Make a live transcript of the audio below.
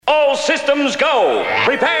systems go.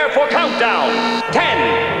 Prepare for countdown.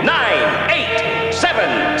 10, 9, 8,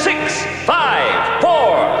 7, 6, 5,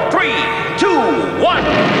 4, 3, 2, 1.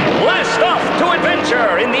 Blast off to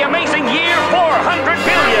adventure in the amazing year 400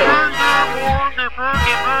 billion.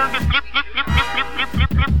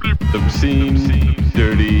 Obscene,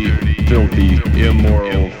 dirty, filthy,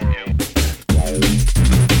 immoral.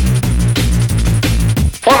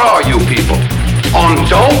 What are you people? On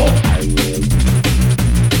dope?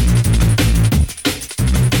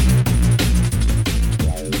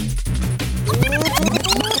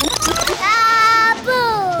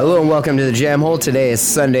 Hello and welcome to the Jam Hole. Today is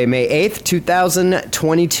Sunday, May 8th,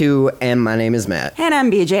 2022, and my name is Matt. And I'm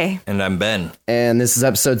BJ. And I'm Ben. And this is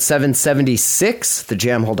episode 776,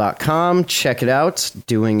 thejamhole.com. Check it out.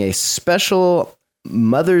 Doing a special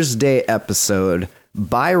Mother's Day episode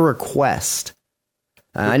by request.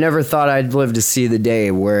 I never thought I'd live to see the day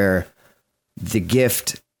where the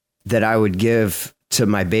gift that I would give to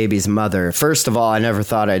my baby's mother. First of all, I never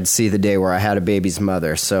thought I'd see the day where I had a baby's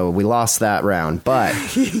mother, so we lost that round. But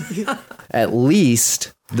at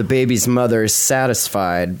least the baby's mother is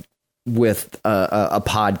satisfied with a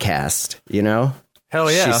podcast, you know? Hell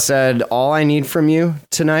yeah. She said, all I need from you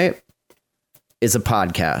tonight is a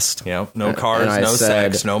podcast. Yeah, no cars, no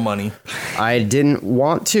sex, no money. I didn't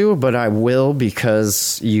want to, but I will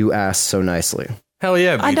because you asked so nicely. Hell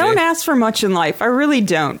yeah, BJ. I don't ask for much in life. I really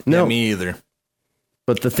don't. No, me either.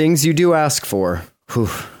 But the things you do ask for, whew,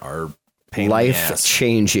 Are pain in the ass.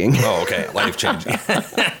 Life-changing. Oh, okay, life-changing.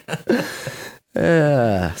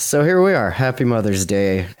 So here we are. Happy Mother's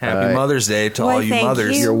Day. Happy Mother's Day to Why, all you thank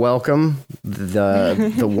mothers. you. You're welcome.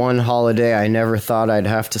 The one holiday I never thought I'd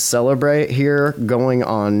have to celebrate here, going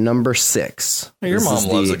on number 6. Your This mom is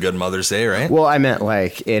loves a good Mother's Day, right? Well, I meant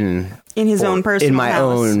like in his own personal in my house.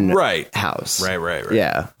 own Right. house. Right.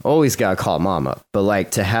 Yeah, always gotta call mama. But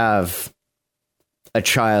like to have a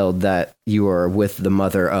child that you are with the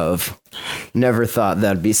mother of, never thought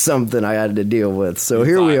that'd be something I had to deal with. So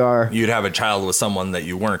here we are. You'd have a child with someone that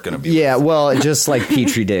you weren't going to be Yeah, with. well, just like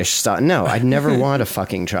Petri dish stuff. No, I'd never want a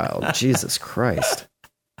fucking child. Jesus Christ.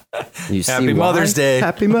 You see Happy why? Mother's Day.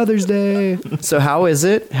 Happy Mother's Day. So how is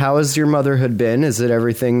it? How has your motherhood been? Is it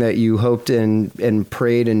everything that you hoped and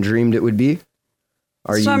prayed and dreamed it would be?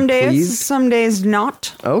 Are Some you days, pleased? some days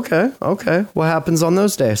not. Okay. What happens on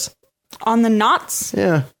those days? On the knots,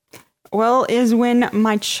 Yeah. well, is when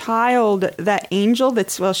my child, that angel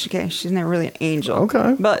that's, well, she's never really an angel.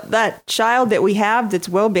 Okay. But that child that we have that's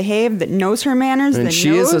well behaved, that knows her manners, And that she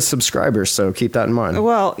knows. is a subscriber, so keep that in mind.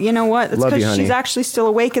 Well, you know what? That's Love you, because honey. she's actually still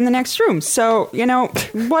awake in the next room. So,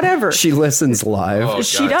 whatever. She listens live. Oh,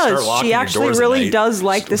 She God, start does. locking She your actually doors at really night. does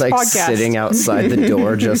like this Like podcast. sitting outside the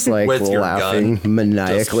door, just like With your laughing gun.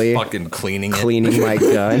 maniacally, Just fucking cleaning my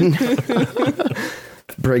gun,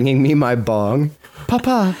 bringing me my bong.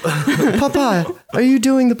 Papa, are you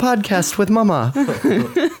doing the podcast with Mama?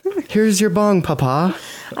 Here's your bong, Papa.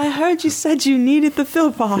 I heard you said you needed the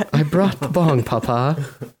fill pot. I brought the bong, Papa.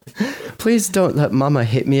 Please don't let Mama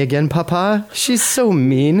hit me again, Papa. She's so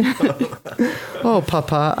mean. Oh,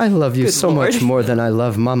 Papa, I love you Good so Lord. much more than I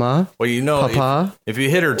love Mama. Well, you know, Papa? if you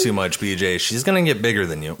hit her too much, BJ, she's going to get bigger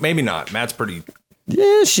than you. Maybe not. Matt's pretty...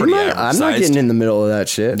 Yeah, she Pretty might. average I'm not sized. getting in the middle of that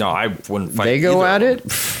shit. No, I wouldn't fight They go either at of it. them.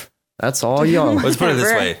 Pff, that's all y'all. Let's put it this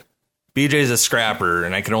Whatever. way. BJ's a scrapper,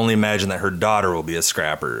 and I can only imagine that her daughter will be a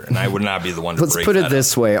scrapper, and I would not be the one to Let's break put it that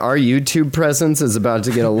this way. Our YouTube presence is about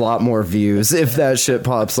to get a lot more views if that shit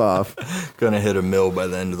pops off. up. Gonna hit a mill by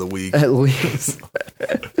the end of the week. At least.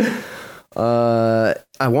 I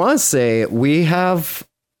want to say we have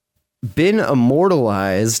been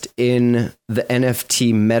immortalized in the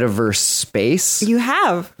NFT metaverse space. You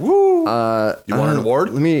have. You want an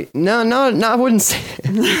award? No, I wouldn't say.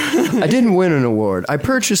 I didn't win an award. I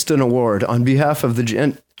purchased an award on behalf of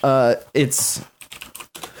the it's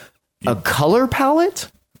a color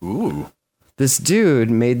palette. Ooh. This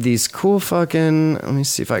dude made these cool fucking. Let me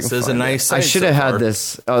see if I can. This is find a nice it. I site should so have had far.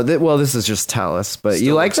 this. Oh, well, this is just Talus, but you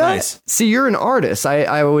Still like looks that? nice. See, you're an artist.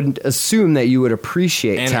 I would assume that you would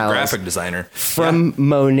appreciate And a Talus. graphic designer. From Yeah.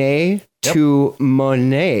 Monet Yep. to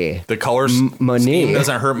Monet. The color Monet. scheme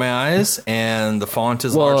doesn't hurt my eyes, and the font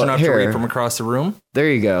is large enough to here. read from across the room. There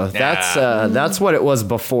you go. That's what it was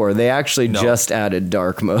before. They actually just added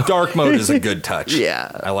dark mode. Dark mode is a good touch.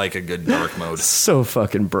 Yeah. I like a good dark mode. So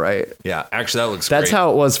fucking bright. Yeah, actually, that looks That's great.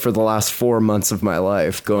 how it was for the last 4 months of my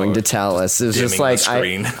life going to Talus. It was just dimming like the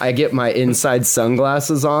screen. I get my inside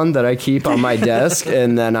sunglasses on that I keep on my desk,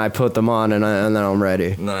 and then I put them on, and then I'm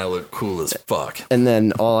ready. And then I look cool as fuck. And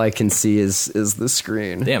then all I can see see is the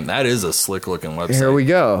screen. Damn, that is a slick looking website. Here we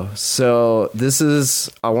go. So this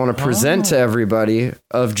is, I want to present to everybody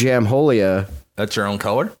of Jamholia That's your own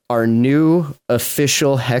color? our new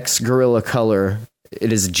official Hex Gorilla color.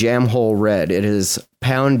 It is Jamhole Red. It is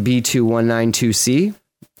pound B2192C.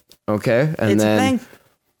 Okay. And It's a then thing.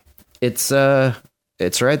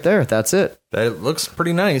 it's right there. That's it. That looks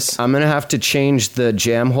pretty nice. I'm going to have to change the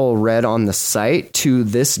Jamhole Red on the site to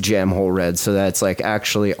this Jamhole Red so that it's like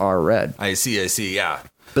actually our red. I see, yeah.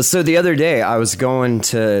 But so the other day I was going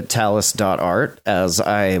to talus.art as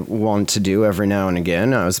I want to do every now and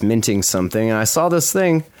again. I was minting something and I saw this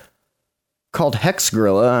thing called Hex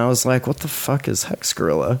Gorilla. And I was like, what the fuck is Hex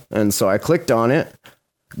Gorilla? And so I clicked on it.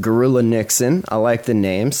 Gorilla Nixon. I like the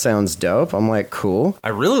name. Sounds dope. I'm like, cool. I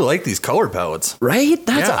really like these color palettes. Right?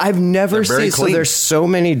 That's Yeah. I've never They're very seen. So clean. there's so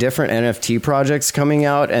many different NFT projects coming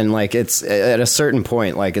out, and like it's at a certain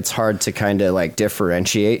point, like it's hard to kind of like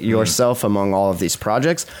differentiate yourself among all of these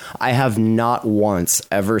projects. I have not once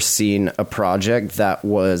ever seen a project that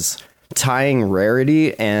was tying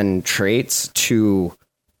rarity and traits to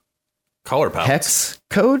Color palettes. hex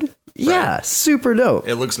code. Yeah, super dope.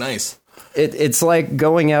 It looks nice. It's like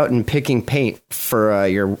going out and picking paint for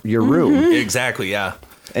your room. Exactly, yeah.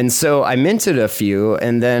 And so I minted a few,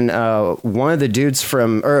 and then one of the dudes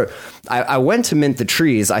I went to mint the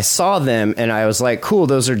trees. I saw them, and I was like, cool,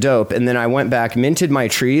 those are dope. And then I went back, minted my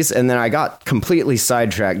trees, and then I got completely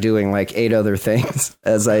sidetracked doing like 8 other things,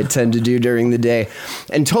 as I tend to do during the day,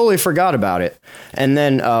 and totally forgot about it. And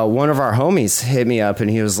then one of our homies hit me up, and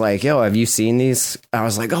he was like, yo, have you seen these? I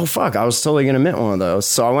was like, oh, fuck, I was totally going to mint one of those.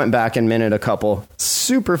 So I went back and minted a couple.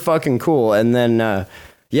 Super fucking cool. And then...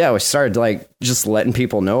 yeah, we started like just letting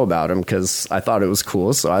people know about them because I thought it was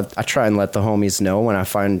cool. So I try and let the homies know when I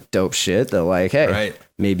find dope shit. They're like, hey, Right.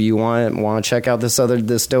 maybe you want to check out this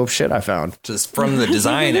dope shit I found. Just from the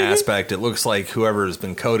design aspect, it looks like whoever has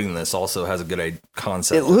been coding this also has a good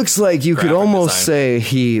concept. It looks like you could Graphic almost design. say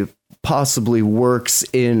he possibly works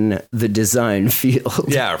in the design field.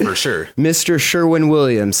 Yeah, for sure. Mr.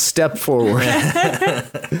 Sherwin-Williams, step forward.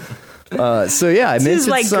 So yeah, I This minted is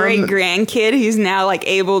like some. great grandkid. He's now like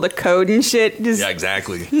able to code and shit. Just Yeah,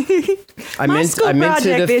 exactly. I My school minted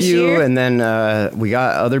project a this few, year. and then we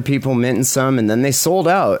got other people minting some, and then they sold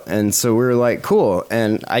out, and so we were like, cool.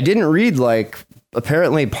 And I didn't read like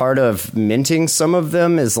apparently part of minting some of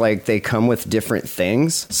them is like they come with different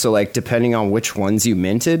things. So like depending on which ones you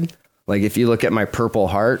minted, like if you look at my purple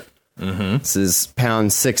heart, this is pound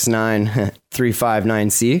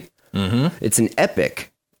 69359C. It's an epic.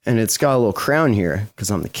 And it's got a little crown here because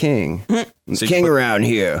I'm the king. I'm the So you king put- around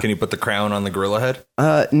here. Can you put the crown on the gorilla head?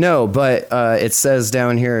 No, but it says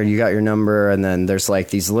down here you got your number, and then there's like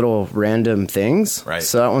these little random things. Right.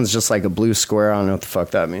 So that one's just like a blue square. I don't know what the fuck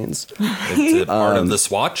that means. It's a part of the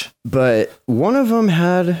swatch? But one of them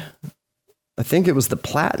had, I think it was the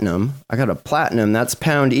platinum. I got a platinum. That's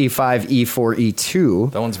pound E5, E4,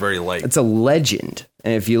 E2. That one's very light. It's a legend.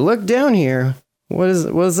 And if you look down here, what is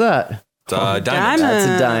that? Diamond. That's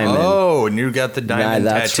a diamond. Oh, and you got the Nah, diamond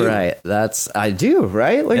that's tattoo. right. I do,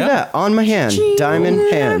 right? Look Yeah. at that. On my hand. Diamond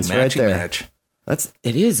hands right Matchy there. match.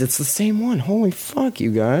 It is. It's the same one. Holy fuck,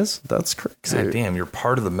 you guys. That's crazy. God damn, you're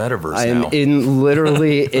part of the metaverse I now. am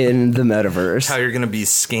literally in the metaverse. How you're going to be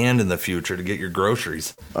scanned in the future to get your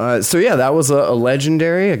groceries. So yeah, that was a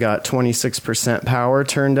legendary. I got 26% power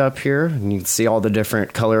turned up here, and you can see all the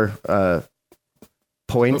different color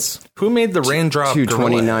points. Who made the raindrop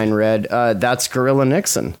 229 gorilla? red. That's Gorilla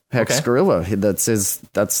Nixon. Hex Okay. Gorilla. That's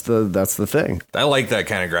the thing. I like that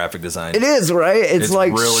kind of graphic design. It is, right? It's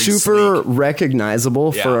like really super sleek.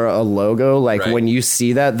 recognizable Yeah. for a logo. Like Right. when you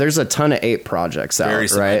see that, there's a ton of ape projects out, Very right?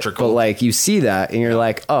 symmetrical. But like you see that and you're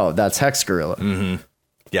like, oh, that's Hex Gorilla.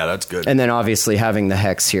 Yeah, that's good. And then obviously having the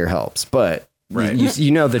hex here helps. But Right.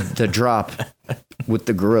 you know the drop with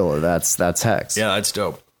the gorilla, that's hex. yeah, that's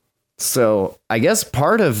dope. So I guess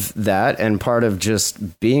part of that and part of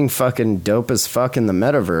just being fucking dope as fuck in the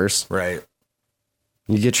metaverse, Right.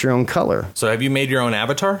 you get your own color. So have you made your own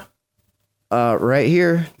avatar? Right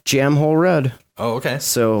here, Jamhole Red. Oh, okay.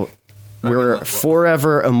 So we're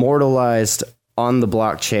forever immortalized on the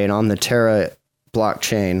blockchain, on the Terra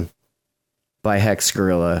blockchain by Hex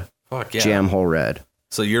Gorilla, Fuck yeah. Jamhole Red.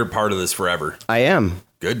 So you're part of this forever. I am.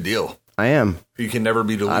 Good deal. I am. You can never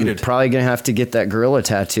be I'm deleted. probably going to have to get that gorilla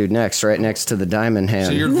tattooed next, right next to the diamond hand.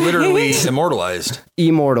 So you're literally immortalized.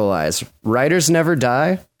 Immortalized. Writers never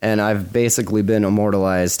die, and I've basically been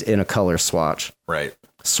immortalized in a color swatch. Right.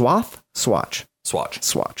 Swath? Swatch. Swatch.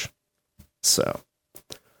 Swatch. So,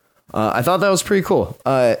 I thought that was pretty cool.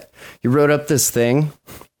 You wrote up this thing,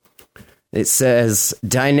 It says,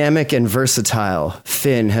 dynamic and versatile,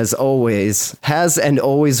 Finn has and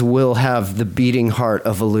always will have the beating heart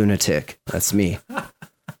of a lunatic. That's me.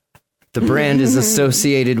 The brand is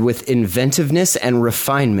associated with inventiveness and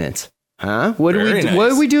refinement. Huh? What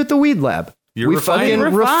do we do at the Weed Lab? We fucking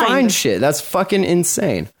refine shit. That's fucking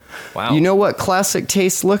insane. Wow. You know what classic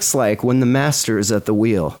taste looks like when the master is at the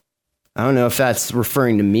wheel? I don't know if that's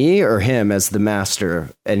referring to me or him as the master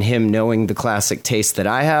and him knowing the classic taste that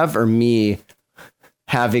I have, or me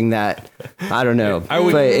having that. I don't know.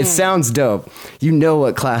 But it sounds dope. You know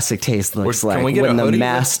what classic taste looks like when the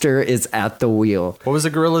master is at the wheel. What was the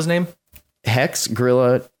gorilla's name? Hex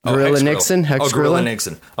Gorilla Nixon. Hex Gorilla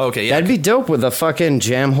Nixon. Okay, yeah. That'd be dope with a fucking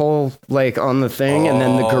jam hole like on the thing, and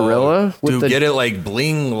then the gorilla with get it like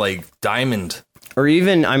bling, like diamond. Or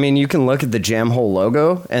even, I mean, you can look at the jam hole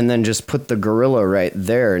logo and then just put the gorilla right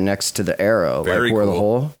there next to the arrow, Very like where cool. the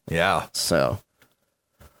hole. Yeah. So,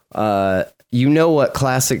 you know what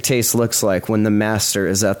classic taste looks like when the master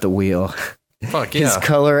is at the wheel. Fuck yeah. His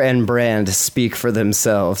color and brand speak for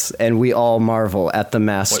themselves, and we all marvel at the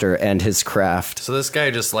master and his craft. So this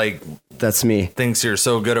guy just like That's me. thinks you're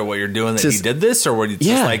so good at what you're doing that he did this, or what? It's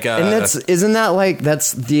Yeah, just like and isn't that like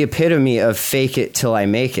that's the epitome of fake it till I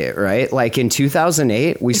make it, right? Like in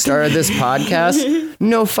 2008, we started this podcast,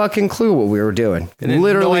 no fucking clue what we were doing,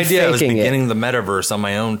 literally no idea I was faking beginning it, the metaverse on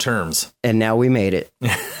my own terms. and now we made it.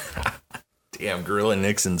 Damn, Gorilla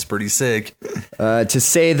Nixon's pretty sick. To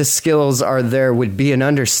say the skills are there would be an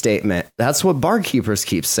understatement. That's what barkeepers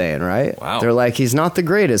keep saying, right? Wow. They're like, he's not the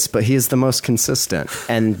greatest, but he's the most consistent.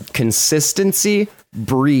 And consistency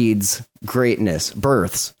breeds greatness,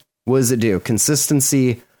 births. What does it do?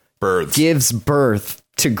 Consistency Birds. gives birth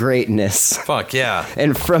to greatness. Fuck yeah.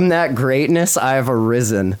 And from that greatness, I have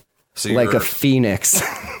arisen So like you're- a phoenix.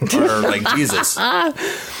 Or like Jesus.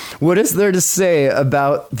 What is there to say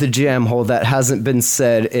about the jam hole that hasn't been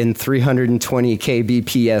said in 320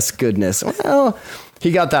 kbps goodness? Well,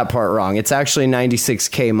 he got that part wrong. It's actually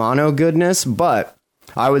 96k mono goodness, but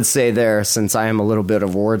I would say there, since I am a little bit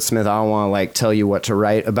of a wordsmith, I don't want to like tell you what to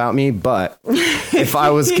write about me, but if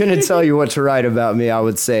I was going to tell you what to write about me, I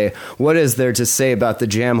would say, what is there to say about the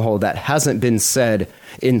jam hole that hasn't been said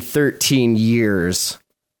in 13 years?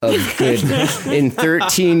 Of goodness. In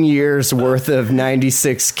 13 years worth of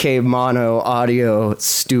 96k mono audio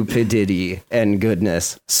stupidity and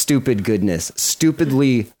goodness. Stupid goodness.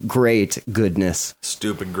 Stupidly great goodness.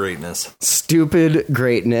 Stupid greatness. Stupid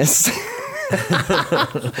greatness.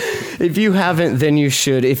 If you haven't, then you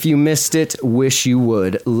should. If you missed it, wish you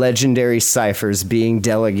would. Legendary ciphers being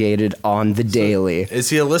delegated on the daily. Is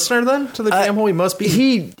he a listener then to the jam hole? He must be.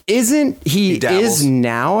 He isn't. He dabbles. is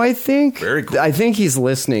now, I think. Very cool. I think he's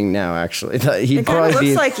listening now, actually. He'd It kind probably of be.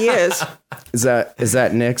 looks like he is. Is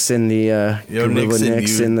that Nick's in the Yo, Gorilla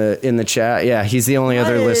Nick's in in the chat? Yeah, he's the only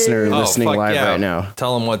other listener Oh, listening fuck live yeah. right now.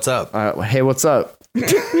 Tell him what's up. Hey, what's up?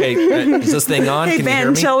 Hey, is this thing on? Hey, Can you hear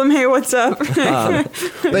Ben, me? tell him, hey, what's up?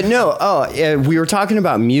 But no, yeah, we were talking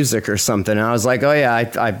about music or something, and I was like, oh yeah,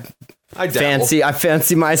 I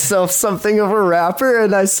fancy myself something of a rapper,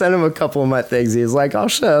 and I sent him a couple of my things. He was like, oh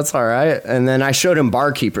shit, that's all right. And then I showed him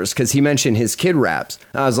Barkeepers because he mentioned his kid raps.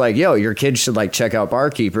 I was like, yo, your kid should like check out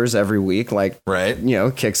Barkeepers every week, like, Right. you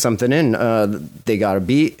know, kick something in. They got a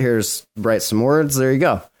beat. Here's write some words. There you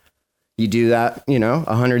go. You do that,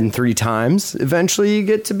 103 times. Eventually, you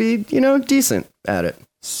get to be, decent at it.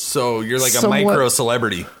 So you're like a Somewhat. micro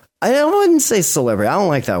celebrity. I wouldn't say celebrity. I don't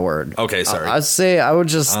like that word. Okay, sorry. I'd say I would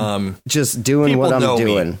just doing what people I'm know me.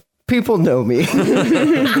 doing. People know me.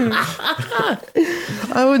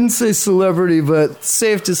 I wouldn't say celebrity, but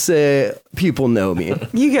safe to say people know me.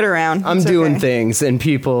 You get around. I'm It's doing okay. things, and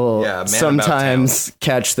people Yeah, man sometimes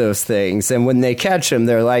catch those things. And when they catch them,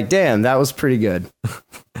 they're like, damn, that was pretty good.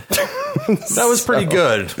 That was pretty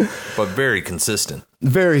good, but very consistent.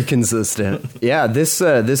 Very consistent. Yeah, this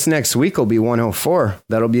next week will be 104.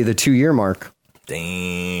 That'll be the 2-year mark.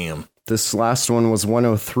 Damn. This last one was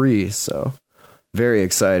 103, so very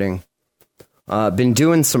exciting. Been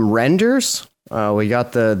doing some renders. We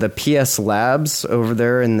got the PS Labs over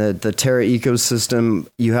there in the Terra ecosystem.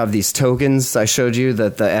 You have these tokens. I showed you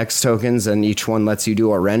that the X tokens, and each one lets you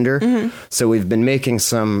do a render. Mm-hmm. So we've been making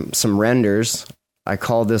some renders. I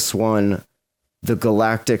call this one the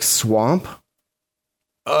Galactic Swamp.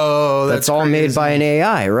 Oh, That's all made by an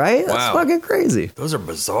AI, right? That's Wow. fucking crazy. Those are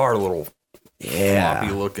bizarre little Yeah.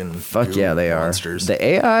 floppy looking. Fuck yeah, they monsters. are. The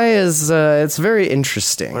AI is it's very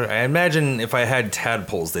interesting. I imagine if I had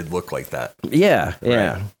tadpoles, they'd look like that. Yeah,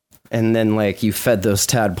 yeah. Right. And then like you fed those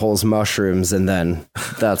tadpoles mushrooms, and then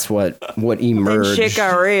that's what Then emerged. shit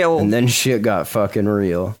got real. And then shit got fucking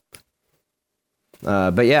real.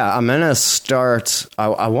 But yeah, I'm gonna start.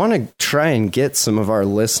 I want to try and get some of our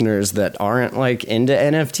listeners that aren't like into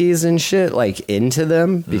NFTs and shit, like into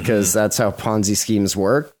them, because that's how Ponzi schemes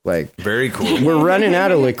work. Like, Very cool. we're running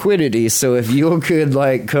out of liquidity, so if you could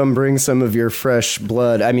like come bring some of your fresh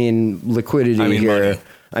blood, I mean liquidity here, money.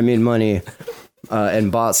 I mean money,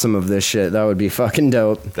 and bought some of this shit, that would be fucking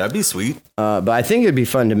dope. That'd be sweet. But I think it'd be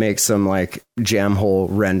fun to make some like Jamhole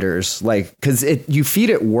renders, like, because you feed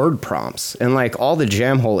it word prompts, and like all the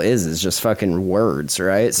Jamhole is just fucking words,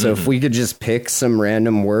 right? So if we could just pick some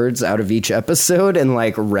random words out of each episode and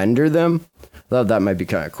like render them, that might be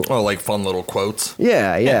kind of cool. Oh, like fun little quotes.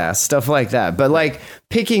 Yeah, stuff like that. But like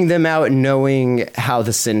picking them out and knowing how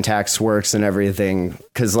the syntax works and everything,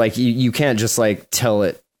 because like you can't just like tell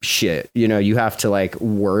it shit, you have to like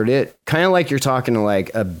word it kind of like you're talking to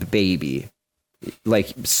like a baby,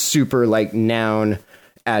 like super like noun,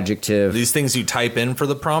 adjective. These things you type in for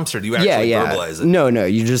the prompts, or do you actually verbalize it? No,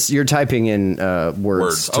 you're typing in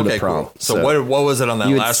words to the prompt. Cool. So what was it on that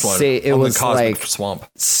last one? It on was the Cosmic like Swamp.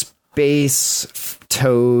 Space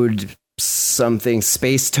toad something,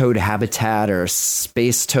 space toad habitat, or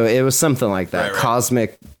space toad. It was something like that. Right.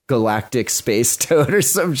 Cosmic galactic space toad or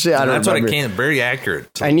some shit. I don't That's remember. what I can. Very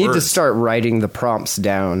accurate. I need to start writing the prompts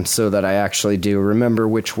down so that I actually do remember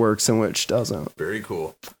which works and which doesn't. Very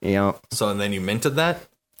cool. Yeah. So and then you minted that?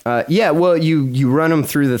 Yeah. Well, you run them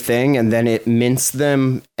through the thing and then it mints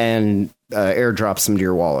them and airdrops them to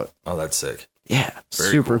your wallet. Oh, that's sick. Yeah.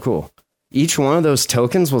 Super cool. Each one of those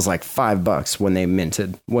tokens was like $5 when they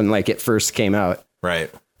minted, when like it first came out. Right.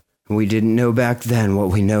 We didn't know back then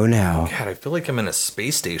what we know now. God, I feel like I'm in a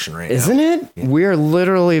space station right now. Isn't it? Yeah. We're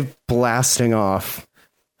literally blasting off.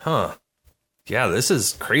 Huh. Yeah, this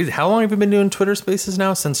is crazy. How long have you been doing Twitter Spaces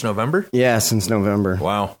now? Since November? Yeah, since November.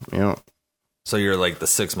 Wow. Yeah. So you're like the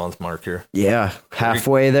 6-month mark here. Yeah,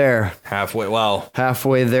 halfway there. Halfway. Wow.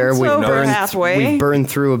 Halfway there. We burned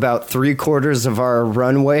through about 3/4 of our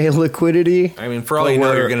runway liquidity. I mean, for all you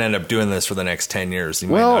know, you're going to end up doing this for the next 10 years. You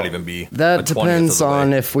might not even be. That depends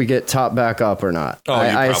on if we get topped back up or not. Oh,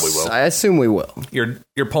 you probably will. I assume we will. You're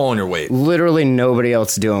pulling your weight. Literally nobody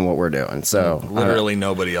else doing what we're doing. So literally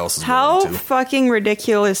nobody else is. How fucking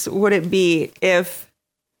ridiculous would it be if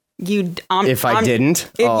you I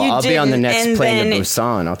didn't? I'll be on the next plane to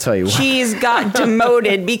Busan. I'll tell you what. Cheese got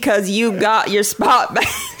demoted because you got your spot back.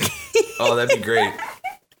 Oh, that'd be great.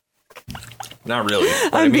 Not really.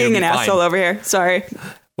 I'm being an asshole over here. Sorry.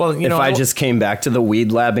 Well, if I just came back to the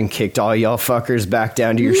weed lab and kicked all y'all fuckers back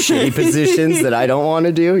down to your shitty positions that I don't want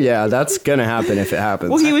to do, yeah, that's gonna happen if it happens.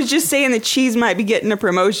 Well, he was just saying that Cheese might be getting a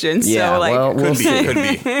promotion. Yeah, so like, well, we'll see. Could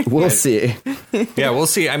be. We'll see. Yeah, we'll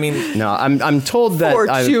see. I mean, no, I'm told that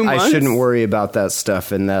I 2 months. shouldn't worry about that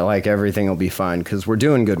stuff and that like everything will be fine because we're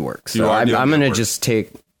doing good work. So I'm gonna just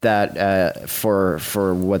take that for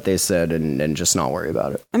what they said and just not worry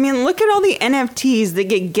about it. I mean, look at all the NFTs that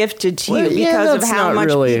get gifted to you because of how much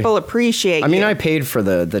people appreciate you. I mean, I paid for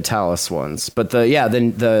the Talus ones, but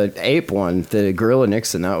the ape one, the Gorilla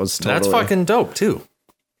Nixon, that was totally... That's fucking dope too.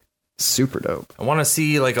 Super dope. I want to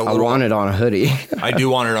see like a I want it on a hoodie. I do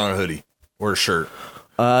want it on a hoodie or a shirt.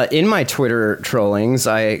 In my Twitter trollings,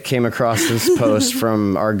 I came across this post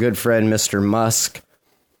from our good friend Mr. Musk.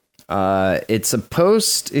 It's a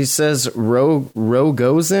post. He says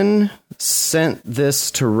Rogozin sent this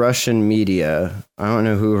to Russian media. I don't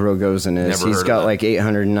know who Rogozin is. He's got like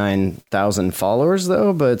 809,000 followers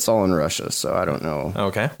though, but it's all in Russia, so I don't know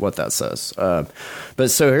what that says. But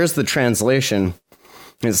so here's the translation.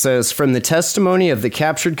 It says, from the testimony of the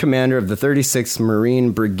captured commander of the 36th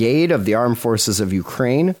Marine Brigade of the Armed Forces of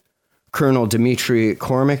Ukraine, Colonel Dmitry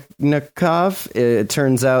Kormiknikov, it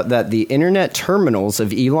turns out that the internet terminals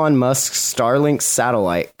of Elon Musk's Starlink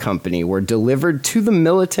satellite company were delivered to the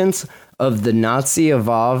militants of the Nazi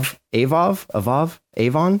Azov. It's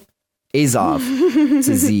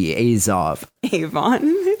a Z, Azov.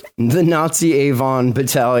 Avon. The Nazi Avon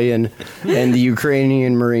Battalion and the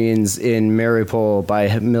Ukrainian Marines in Mariupol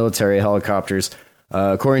by military helicopters.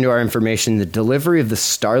 According to our information, the delivery of the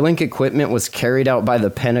Starlink equipment was carried out by the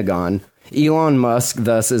Pentagon. Elon Musk,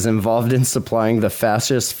 thus, is involved in supplying the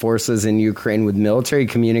fascist forces in Ukraine with military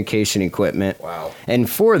communication equipment. Wow. And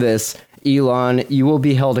for this, Elon, you will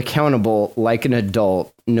be held accountable like an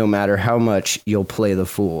adult, no matter how much you'll play the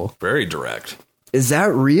fool. Very direct. Is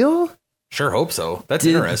that real? Sure hope so. That's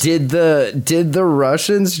interesting. Did the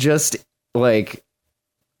Russians just, like,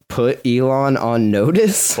 put Elon on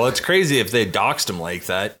notice? Well, it's crazy if they doxed him like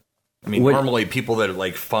that. I mean, normally people that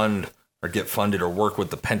like fund or get funded or work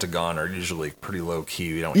with the Pentagon are usually pretty low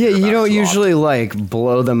key. We don't. Yeah, hear about you it don't too usually often. like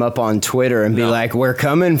blow them up on Twitter and be No. like, "We're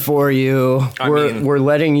coming for you. I We're mean- we're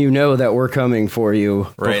letting you know that we're coming for you."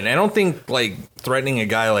 Right, and I don't think like threatening a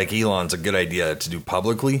guy like Elon's a good idea to do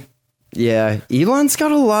publicly. Yeah, Elon's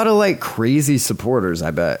got a lot of like crazy supporters,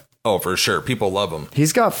 I bet. Oh, for sure, people love him.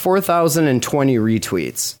 He's got 4,020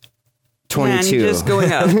 retweets. 22. And just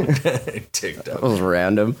going up. Ticked That up. was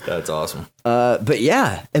random. That's awesome. But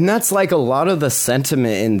yeah, and that's like a lot of the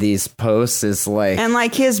sentiment in these posts is like, And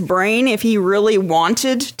like his brain, if he really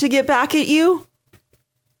wanted to get back at you,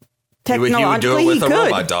 He would do technologically it with he a could.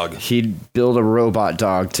 robot dog. he'd build a robot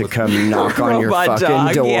dog to come knock on your Robot fucking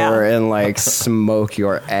dog, door yeah. and like smoke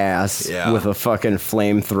your ass Yeah. with a fucking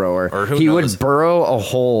flamethrower. Or who he knows? would burrow a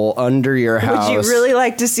hole under your house. Would you really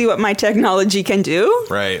like to see what my technology can do?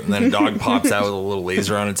 Right, and then a dog pops out with a little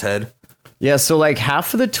laser on its head. Yeah, so like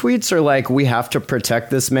half of the tweets are like, we have to protect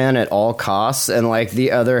this man at all costs, and like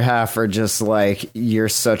the other half are just like, you're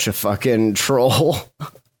such a fucking troll.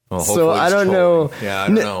 Well, So hopefully I he's don't trolling. know. Yeah, I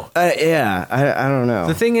don't know. I don't know.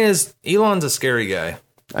 The thing is, Elon's a scary guy.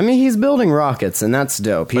 I mean, he's building rockets, and that's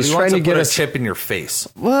dope. But He's he trying wants to to get put a us. chip in your face,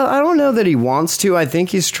 Well, I don't know that he wants to. I think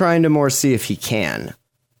he's trying to more see if he can.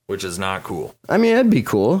 which is not cool. I mean, it'd be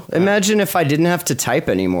cool. Imagine if I didn't have to type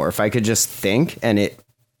anymore. If I could just think and it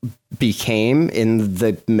became in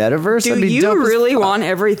the metaverse. Do that'd be you dope as really fuck. want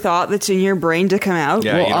every thought that's in your brain to come out?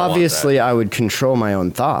 Yeah, Well, you don't want obviously, I would control my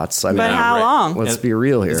own thoughts. I mean, But how right. long? let's And be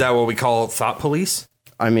real here. Is that what we call thought police?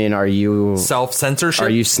 I mean, are you Self-censorship?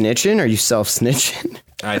 snitching? Are you self snitching?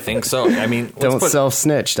 I think so. I mean, Don't self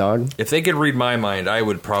snitch, dog. if they could read my mind, I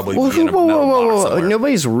would probably Whoa, be in a whoa, metal whoa, box whoa, somewhere.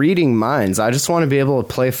 nobody's reading minds. I just want to be able to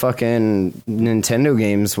play fucking Nintendo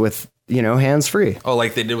games with, hands free. Oh,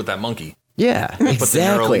 like they did with that monkey. Yeah, Put the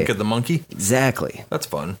exactly. Neuralink of the monkey. Exactly. That's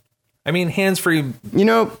fun. I mean, hands-free.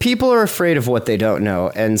 People are afraid of what they don't know,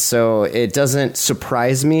 and so it doesn't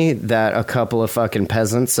surprise me that a couple of fucking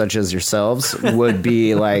peasants such as yourselves would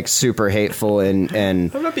be like super hateful and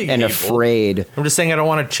I'm not being hateful. afraid I'm just saying I don't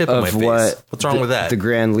want a chip in my of face. what What's wrong with that? the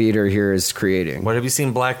grand leader here is creating. What, have you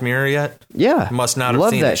seen Black Mirror yet? Yeah, Must not have love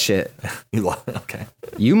seen that it. shit. Okay.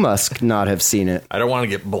 You must not have seen it. I don't want to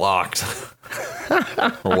get blocked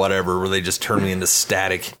or whatever, where they just turn me into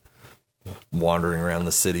static wandering around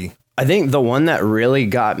the city. I think the one that really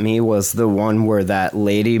got me was the one where that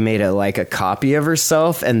lady made a copy of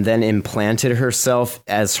herself and then implanted herself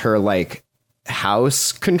as her like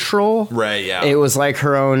house control. Right, yeah. It was like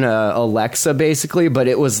her own Alexa basically, but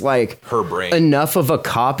it was like Her brain. enough of a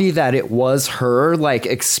copy that it was her like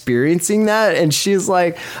experiencing that, and she's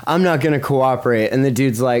like, I'm not going to cooperate, and the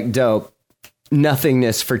dude's like, dope,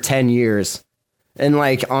 nothingness for 10 years. And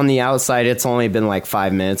like on the outside, it's only been like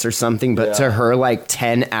 5 minutes or something, but to her, like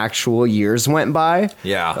 10 actual years went by.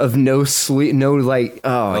 Yeah. Of no sleep, no like,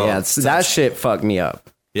 that shit fucked me up.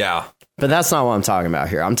 Yeah. But that's not what I'm talking about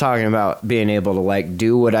here. I'm talking about being able to like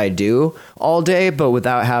do what I do all day, but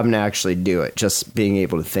without having to actually do it. Just being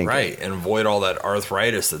able to think. Right. And avoid all that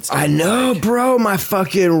arthritis that's. I know, bro. My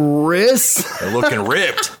fucking wrists. They're looking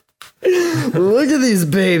ripped. Look at these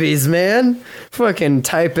babies, man. Fucking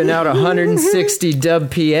typing out 160 dub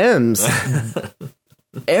PMs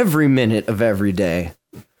every minute of every day.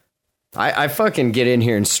 I fucking get in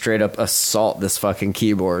here and straight up assault this fucking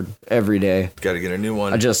keyboard every day. Got to get a new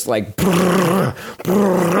one. I just like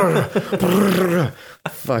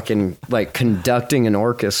fucking like conducting an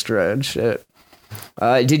orchestra and shit.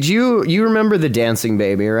 Did you remember the dancing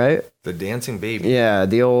baby, right? The dancing baby. Yeah,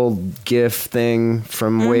 the old GIF thing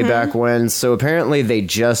from way back when. So apparently they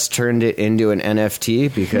just turned it into an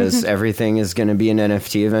NFT because everything is going to be an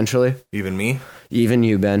NFT eventually. Even me? Even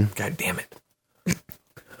you, Ben. God damn it.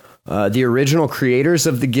 The original creators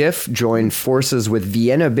of the GIF joined forces with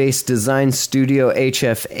Vienna-based design studio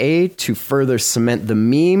HFA to further cement the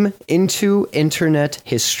meme into internet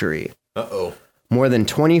history. Uh-oh. More than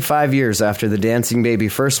 25 years after the dancing baby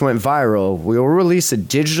first went viral, we will release a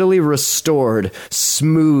digitally restored,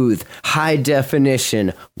 smooth,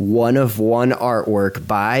 high-definition, one-of-one artwork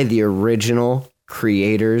by the original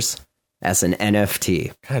creators as an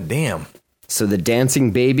NFT. God damn. So the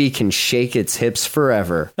dancing baby can shake its hips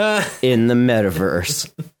forever in the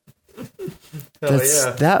metaverse.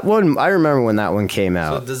 That one, I remember when that one came So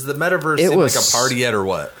out. does the metaverse It seem was- like a party yet or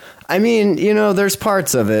what? I mean, there's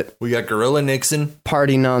parts of it, We got Gorilla Nixon.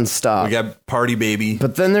 party nonstop. We got Party Baby.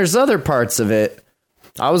 But then there's other parts of it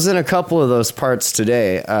I was in a couple of those parts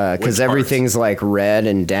today Which because everything's like red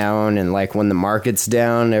and down, and like when the market's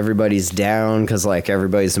down, everybody's down because like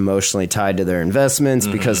everybody's emotionally tied to their investments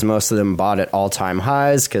because most of them bought at all-time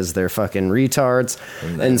highs because they're fucking retards,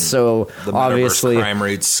 and so The obviously crime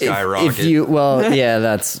rates skyrocket. if you yeah,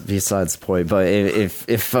 that's besides the point. But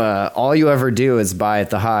if all you ever do is buy at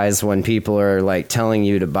the highs when people are like telling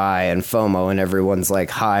you to buy and FOMO and everyone's like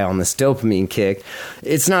high on this dopamine kick,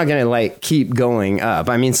 it's not gonna like keep going up.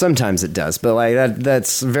 I mean, sometimes it does, but like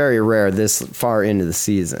that's very rare this far into the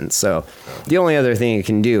season. So the only other thing you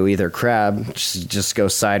can do, either crab, just go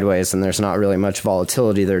sideways and there's not really much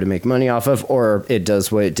volatility there to make money off of, or it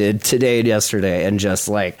does what it did today and yesterday and just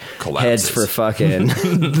like Collapses. heads for fucking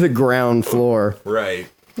the ground floor. Right.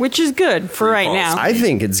 Which is good for right falls. now. I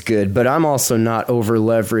think it's good, but I'm also not over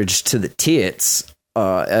leveraged to the tits.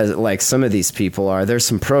 As like some of these people are. There's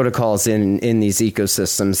some protocols in these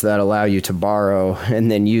ecosystems that allow you to borrow and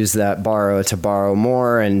then use that borrow to borrow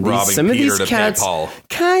more. And Robbing some of Peter these to pay cats, Paul.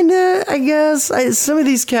 kind of, I guess, some of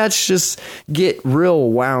these cats just get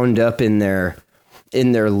real wound up in their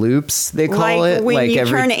loops, they call like it. when Like you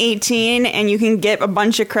turn 18 and you can get a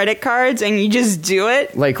bunch of credit cards and you just do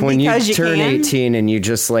it. Like when you because turn can. 18 and you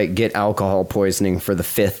just like get alcohol poisoning for the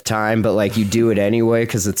 5th time, but like you do it anyway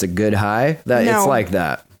because it's a good high. That No. It's like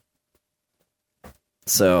that.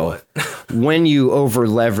 So when you over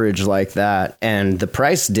leverage like that and the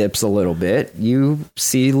price dips a little bit, you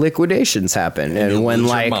see liquidations happen. And you when lose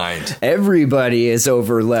your like mind. everybody is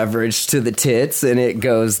over leveraged to the tits and it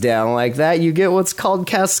goes down like that, you get what's called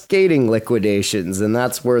cascading liquidations. And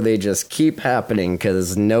that's where they just keep happening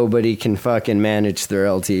because nobody can fucking manage their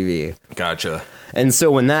LTV. Gotcha. And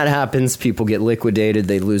so when that happens, people get liquidated.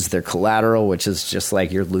 They lose their collateral, which is just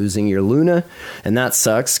like you're losing your Luna. And that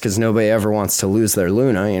sucks because nobody ever wants to lose their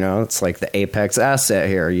Luna. You know, it's like the apex asset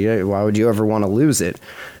here. Why would you ever want to lose it?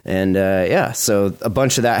 And yeah, so a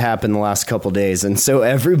bunch of that happened the last couple days. And so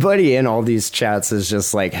everybody in all these chats is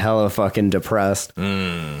just like hella fucking depressed.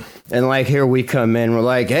 And like here we come in, we're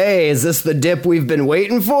like, hey, is this the dip we've been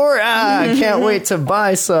waiting for? I can't wait to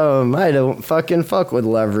buy some. I don't fucking fuck with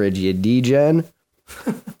leverage, you degen.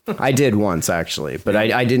 I did once actually, but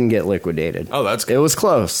I didn't get liquidated. Oh, that's good. It was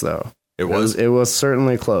close though. It was? It was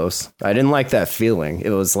certainly close. I didn't like that feeling.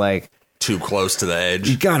 It was like Too close to the you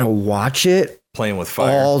edge. gotta watch it Playing with fire.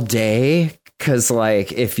 all day. Cause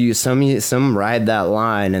like if you some ride that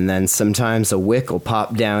line and then sometimes a wick will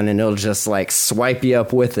pop down and it'll just like swipe you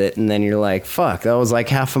up with it and then you're like, fuck, that was like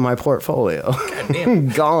half of my portfolio.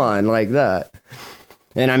 Gone like that.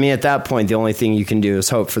 And I mean at that point the only thing you can do is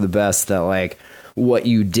hope for the best that like what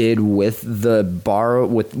you did with the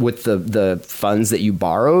with the funds that you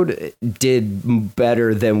borrowed did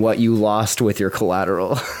better than what you lost with your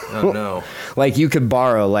collateral. Oh no. Like you could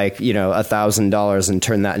borrow like, you know, $1,000 and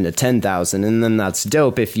turn that into 10,000. And then that's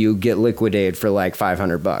dope if you get liquidated for like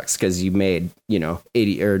 $500 because you made, you know,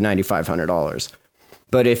 $80 or $9,500.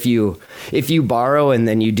 But if you borrow and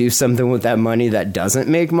then you do something with that money that doesn't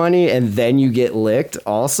make money and then you get licked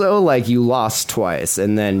also, like you lost twice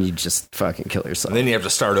and then you just fucking kill yourself. And then you have to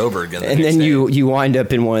start over again. And then you wind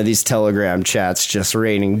up in one of these Telegram chats just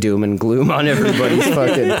raining doom and gloom on everybody's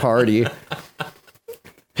fucking party.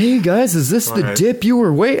 Hey guys, is this the dip you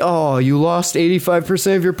were waiting? Oh, you lost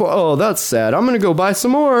 85% of your oh, that's sad. I'm gonna go buy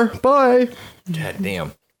some more. Bye. God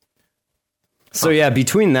damn. So yeah,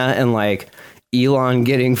 between that and like Elon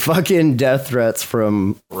getting fucking death threats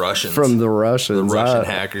from Russians. from the Russians, The Russian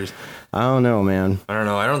hackers. I don't know, man. I don't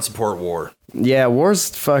know. I don't support war. Yeah, war's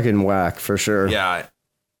fucking whack for sure. Yeah.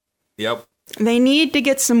 Yep. They need to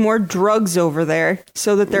get some more drugs over there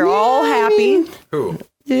so that they're all happy. Who?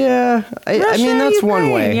 Yeah, I Russia, mean that's one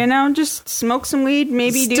Ukraine, way. You know, just smoke some weed,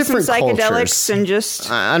 maybe It's do some different psychedelics cultures. and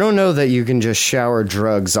just. I don't know that you can just shower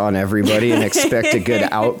drugs on everybody and expect a good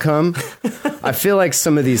outcome. I feel like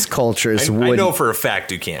some of these cultures I would. know for a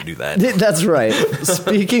fact you can't do that. That's right.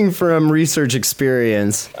 Speaking from research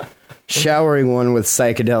experience, showering one with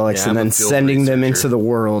psychedelics Yeah, and I'm then a field sending them researcher. into the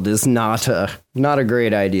world is not a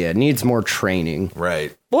great idea. It needs more training.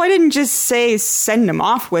 Right. Well, I didn't just say send them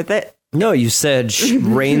off with it. No, you said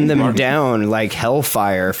rain them down like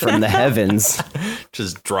hellfire from the heavens.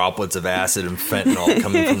 Just droplets of acid and fentanyl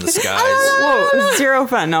coming from the skies. Whoa, zero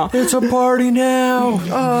fentanyl. It's a party now.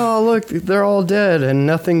 Oh, look, they're all dead and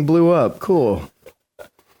nothing blew up. Cool.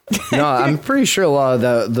 No, I'm pretty sure a lot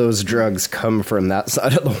of those drugs come from that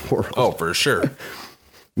side of the world. Oh, for sure.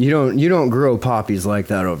 You don't grow poppies like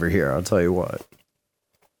that over here, I'll tell you what.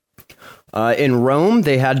 In Rome,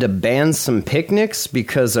 they had to ban some picnics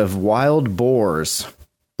because of wild boars.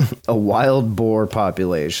 A wild boar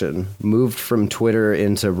population moved from Twitter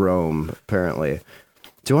into Rome, apparently.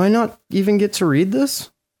 Do I not even get to read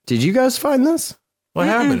this? Did you guys find this? What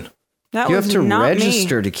happened? That You was have to not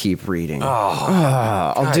register me. to keep reading. Oh,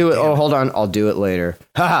 I'll do it. Oh, hold on. I'll do it later.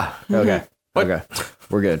 Haha. Okay. Okay.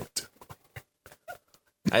 We're good.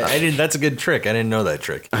 I didn't. That's a good trick. I didn't know that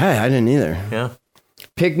trick. Hey, I didn't either. Yeah.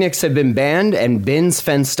 Picnics have been banned and bins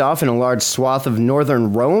fenced off in a large swath of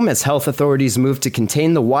northern Rome as health authorities move to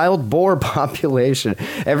contain the wild boar population.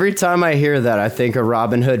 Every time I hear that, I think of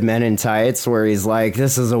Robin Hood Men in Tights, where he's like,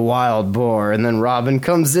 this is a wild boar. And then Robin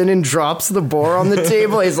comes in and drops the boar on the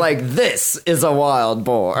table. He's like, this is a wild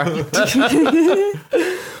boar.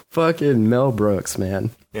 Fucking Mel Brooks,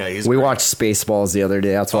 man. Yeah, we watched Spaceballs the other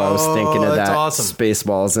day. That's why I was thinking of that's that. awesome.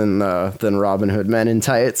 Spaceballs and then Robin Hood Men in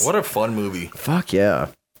Tights. What a fun movie. Fuck yeah.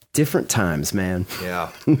 Different times, man. Yeah.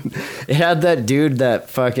 It had that dude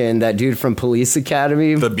from Police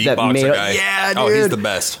Academy. The beatboxer guy. Yeah, dude. Oh, he's the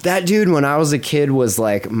best. That dude, when I was a kid, was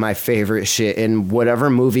like my favorite shit in whatever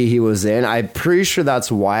movie he was in. I'm pretty sure that's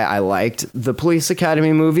why I liked the Police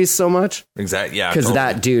Academy movies so much. Exactly. Yeah. Because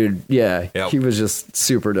that dude, he was just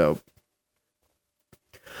super dope.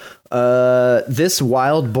 This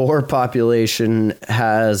wild boar population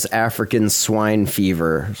has African swine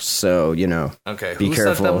fever, so Okay. be Who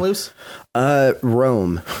careful. set them loose?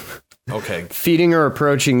 Rome. Okay. Feeding or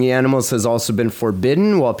approaching the animals has also been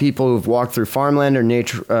forbidden, while people who've walked through farmland or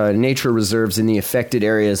nature reserves in the affected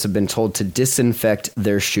areas have been told to disinfect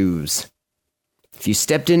their shoes. If you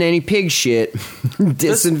stepped in any pig shit,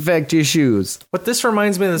 disinfect your shoes. But this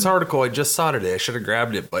reminds me of this article I just saw today. I should have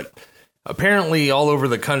grabbed it, but apparently all over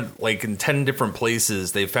the country, like in 10 different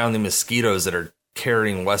places, they found the mosquitoes that are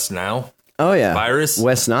carrying West Nile Oh, yeah. virus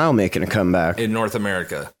West Nile making a comeback. in North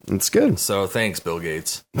America. It's good. So thanks, Bill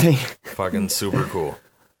Gates. Fucking super cool.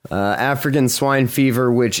 African swine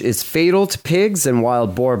fever, which is fatal to pigs and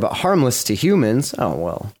wild boar, but harmless to humans. Oh,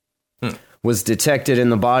 well. Was detected in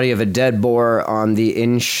the body of a dead boar on the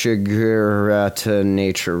Inchigerata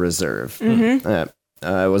Nature Reserve. It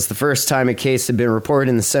was the first time a case had been reported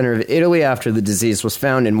in the center of Italy after the disease was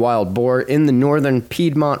found in wild boar in the northern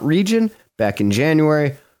Piedmont region back in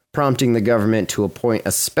January, prompting the government to appoint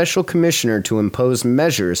a special commissioner to impose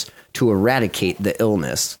measures to eradicate the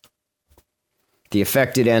illness. The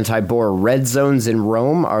affected anti-boar red zones in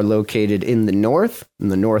Rome are located in the north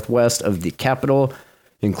and the northwest of the capital,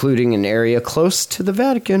 including an area close to the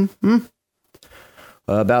Vatican.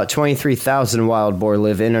 About 23,000 wild boar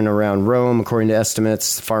live in and around Rome, according to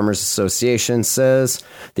estimates. The Farmers Association says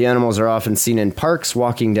the animals are often seen in parks,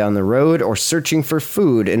 walking down the road, or searching for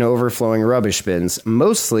food in overflowing rubbish bins,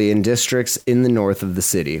 mostly in districts in the north of the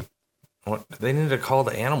city. What? They need to call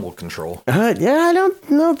the animal control. Yeah, I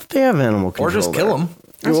don't know if they have animal control. Or just kill them.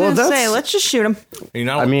 I was going to say, let's just shoot him. You're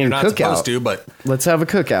not supposed to, but Let's have a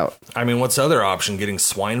cookout. I mean, what's the other option? Getting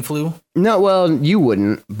swine flu? No, well, you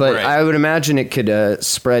wouldn't, but Right. I would imagine it could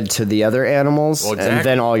spread to the other animals, Well, exactly. and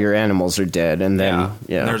then all your animals are dead, and then,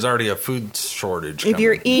 And there's already a food shortage. If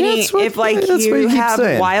you're eating, That's what- if like that's what you you keep have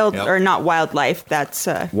saying. wild Yep. or not wildlife, that's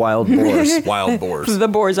wild boars. wild boars. the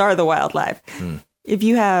boars are the wildlife. If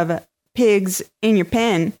you have pigs in your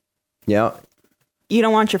pen, Yeah. you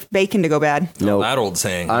don't want your bacon to go bad. No. That old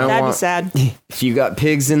saying. I don't That'd be want, sad. if you got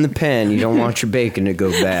pigs in the pen, you don't want your bacon to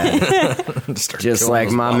go bad. Start Just killing like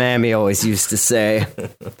those my wild- mammy always used to say.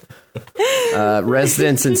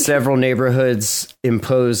 Residents in several neighborhoods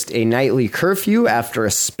imposed a nightly curfew after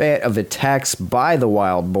a spat of attacks by the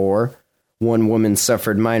wild boar. One woman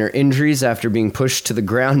suffered minor injuries after being pushed to the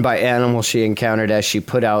ground by animals she encountered as she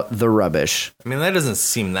put out the rubbish. I mean, that doesn't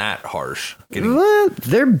seem that harsh. Getting, Well,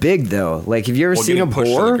 they're big, though. Like, have you ever seen a getting pushed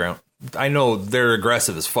to the boar? ground. I know they're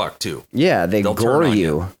aggressive as fuck, too. Yeah, they'll turn gore on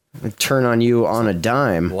you. They turn on you on a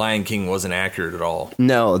dime. Lion King wasn't accurate at all.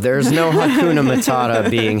 No, there's no Hakuna Matata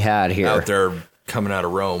being had here. Out there coming out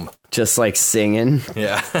of Rome. Just like singing.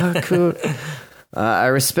 Yeah. I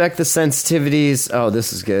respect the sensitivities. Oh,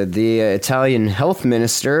 this is good. The Italian health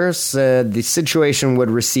minister said the situation would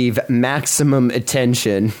receive maximum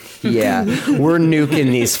attention. Yeah, we're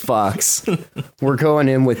nuking these fucks. We're going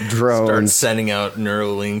in with Start drones. sending out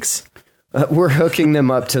Neuralinks. We're hooking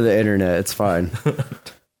them up to the internet. It's fine.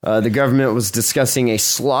 The government was discussing a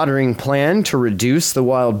slaughtering plan to reduce the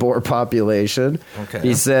wild boar population. Okay.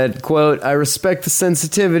 He said, quote, I respect the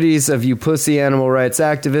sensitivities of you pussy animal rights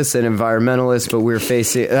activists and environmentalists, but we're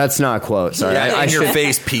facing... That's not a quote, sorry. Yeah, in your should-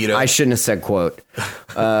 face, PETA. I shouldn't have said quote.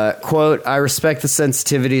 Quote, I respect the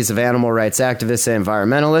sensitivities of animal rights activists and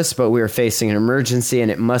environmentalists, but we are facing an emergency and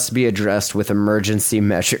it must be addressed with emergency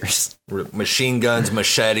measures. Machine guns,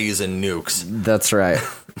 machetes, and nukes. That's right.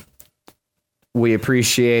 We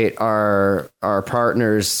appreciate our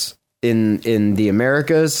partners in the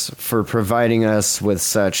Americas for providing us with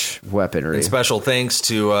such weaponry. And special thanks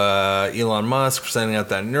to Elon Musk for sending out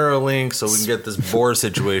that Neuralink so we can get this Bohr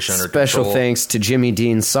situation under Special control. thanks to Jimmy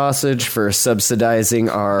Dean Sausage for subsidizing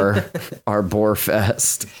our Bohr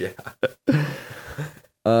Fest. Yeah.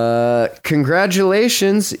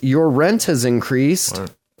 Congratulations, your rent has increased.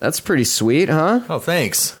 What? That's pretty sweet, huh? Oh,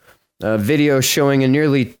 thanks. A video showing a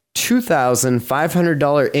nearly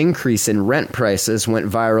 $2,500 increase in rent prices went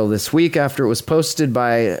viral this week after it was posted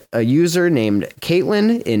by a user named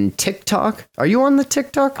Caitlin in TikTok. Are you on the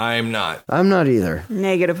TikTok? I'm not. I'm not either.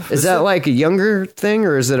 Negative. Is that like a younger thing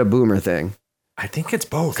or is it a boomer thing? I think it's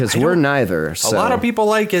both. Because I we're don't- neither. So. A lot of people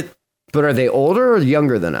like it. But are they older or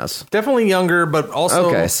younger than us? Definitely younger, but also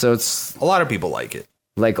Okay, so it's a lot of people like it.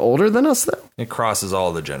 like older than us, though? It crosses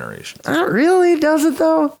all the generations. Not really, does it,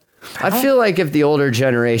 though? I feel like if the older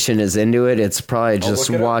generation is into it, it's probably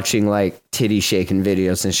just look it up. watching like titty shaking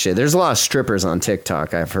videos and shit. There's a lot of strippers on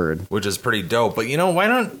TikTok, I've heard. Which is pretty dope. But, why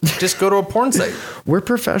not just go to a porn site? We're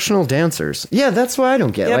professional dancers. Yeah, that's what I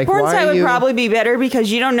don't get. Yeah, like, porn why site are would you... probably be better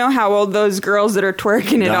because you don't know how old those girls that are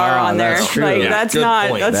twerking it Nah, are on there. that's true. Like Yeah, that's good not.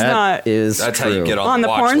 point. That's That not. is That's true. how you get On the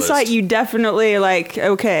watch porn list. site, you definitely like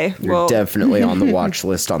okay. You're well, definitely on the watch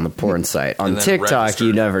list on the porn site. On And then TikTok, registered.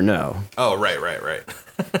 you never know. Oh, right.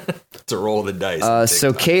 It's a roll of the dice.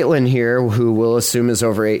 So Caitlin here, who we'll assume is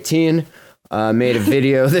over 18, made a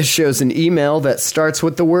video that shows an email that starts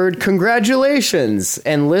with the word congratulations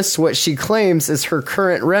and lists what she claims is her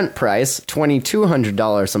current rent price,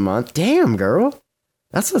 $2,200 a month. Damn, girl.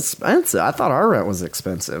 That's expensive. I thought our rent was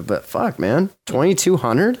expensive, but fuck, man.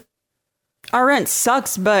 $2,200? our rent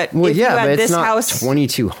sucks, but Well, if you yeah, had but it's this not house,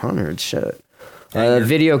 $2,200. Shit.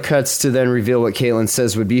 Video cuts to then reveal what Caitlin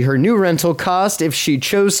says would be her new rental cost if she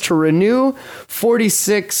chose to renew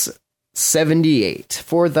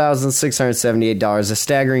 $4,678, a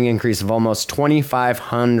staggering increase of almost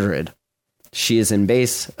 $2,500. She is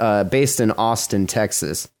based in Austin,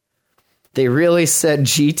 Texas. They really said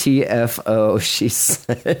GTFO, she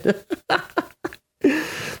said.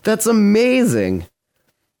 That's amazing.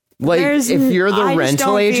 Like, There's if you're the I just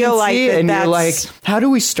rental don't agency feel like and you're like, that's- how do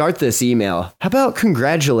we start this email? How about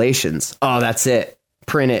congratulations? Oh, that's it.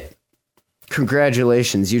 Print it.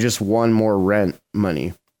 Congratulations. You just won more rent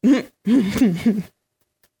money. One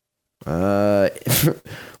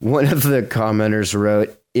of the commenters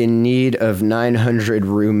wrote, in need of 900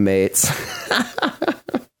 roommates.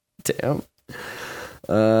 Damn.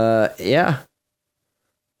 Yeah.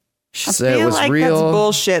 She I said it feel was like real. that's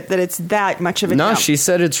bullshit that it's that much of a No, jump. she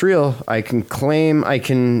said it's real. I can claim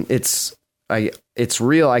it's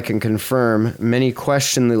real. I can confirm. Many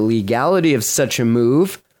question the legality of such a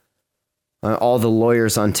move. All the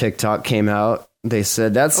lawyers on TikTok came out. They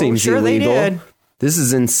said that seems sure they illegal. did. This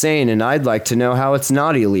is insane, and I'd like to know how it's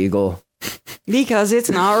not illegal. Because it's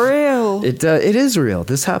not real. It is real.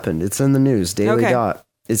 This happened. It's in the news. Daily Okay. Dot.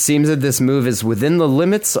 It seems that this move is within the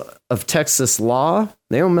limits of Texas law.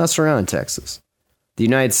 They don't mess around in Texas. The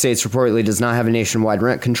United States reportedly does not have a nationwide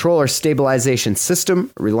rent control or stabilization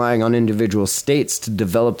system, relying on individual states to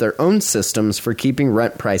develop their own systems for keeping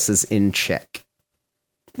rent prices in check.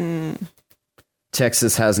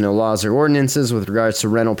 Texas has no laws or ordinances with regards to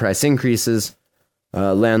rental price increases.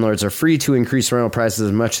 Landlords are free to increase rental prices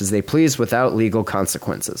as much as they please without legal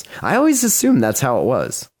consequences. I always assumed that's how it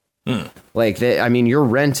was. Like, you're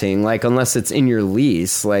renting, like, unless it's in your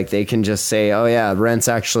lease, like, they can just say, oh, yeah, rent's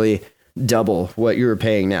actually double what you were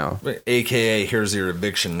paying now. AKA, here's your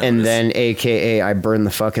eviction notice. And then, AKA, I burn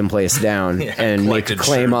the fucking place down Yeah, and make collect a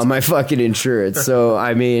claim insurance. on my fucking insurance. So,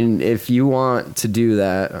 if you want to do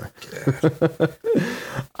that,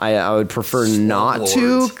 I would prefer not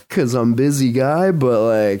to, lords. because I'm a busy guy, but,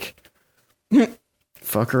 like,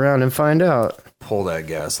 fuck around and find out. Pull that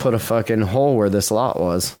gas. Put a fucking hole where this lot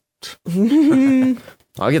was.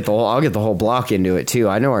 I'll get the whole block into it too.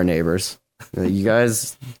 I know our neighbors. You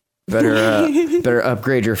guys better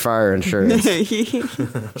upgrade your fire insurance.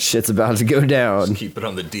 Shit's about to go down. Keep it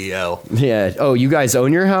on the DL. Yeah. Oh, you guys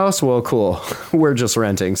own your house? Well, cool. We're just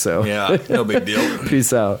renting, so Yeah, no big deal.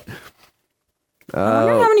 peace out. I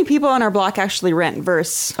wonder how many people on our block actually rent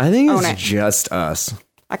versus I think own it's it. just us.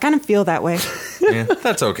 I kind of feel that way. Yeah,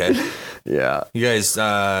 that's okay. Yeah. You guys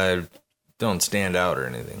don't stand out or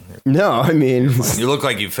anything. No, You look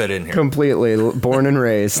like you fit in here. completely born and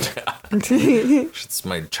raised. It's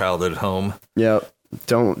my childhood home. Yep.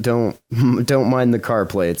 Don't mind the car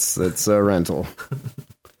plates. That's a rental.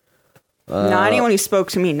 Now, anyone who spoke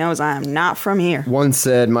to me knows I am not from here. One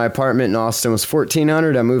said, my apartment in Austin was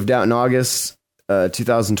 $1,400. I moved out in August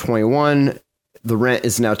 2021. The rent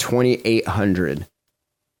is now $2,800.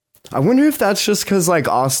 I wonder if that's just because like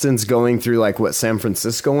Austin's going through like what San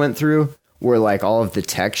Francisco went through, where like all of the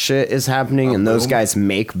tech shit is happening and those guys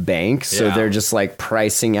make bank, so they're just like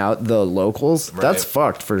pricing out the locals. Right. That's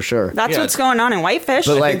fucked for sure. That's what's going on in Whitefish.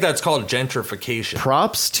 But, I like, think that's called gentrification.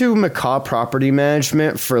 props to Macaw Property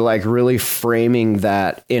Management for like really framing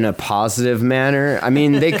that in a positive manner. I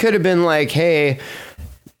mean, they could have been like, hey,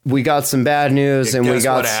 we got some bad news and we guess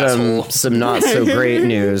got what, asshole? some not so great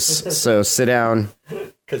news. So sit down,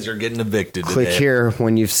 Because you're getting evicted click today. here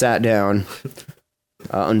when you've sat down.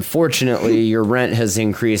 Unfortunately, your rent has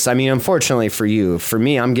increased. I mean, unfortunately for you. For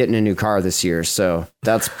me, I'm getting a new car this year, so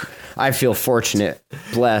I feel fortunate.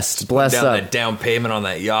 Blessed. Bless Down up. that down payment on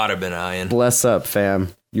that yacht I've been eyeing. Bless up, fam.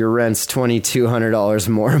 Your rent's $2,200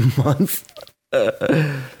 more a month.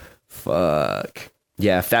 Fuck.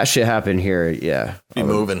 Yeah, if that shit happened here, yeah. Be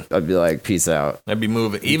moving. I'd be like, peace out. I'd be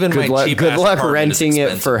moving. Even Good my luck, cheap good ass luck apartment is renting it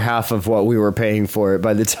expensive. for half of what we were paying for it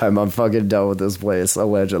by the time I'm fucking done with this place,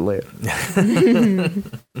 allegedly.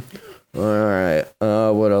 All right.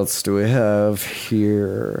 What else do we have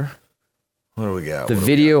here? What do we got? The What do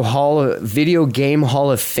we Video Game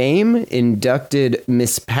Hall of Fame inducted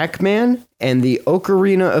Miss Pac-Man and the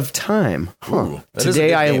Ocarina of Time. Huh. Ooh, that is a Today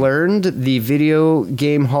good I game. learned the Video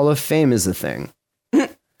Game Hall of Fame is a thing.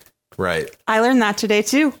 got? Right. I learned that today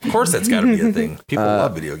too. Of course, that's got to be a thing. People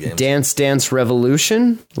love video games. Dance Dance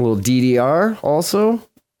Revolution, a little DDR also.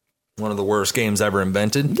 One of the worst games ever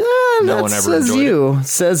invented. No No one ever says enjoyed you.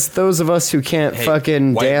 Says those of us who can't Hey,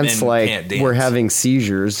 fucking white dance men like can't dance. we're having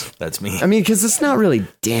seizures. That's me. I mean, because it's not really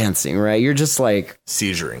dancing, right? You're just like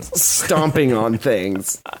Seizuring. stomping on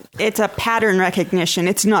things. It's a pattern recognition.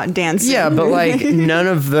 It's not dancing. Yeah, but like none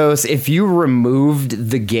of those. If you removed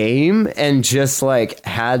the game and just like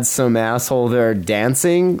had some asshole there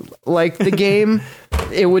dancing like the game,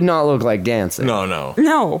 it would not look like dancing. No, no.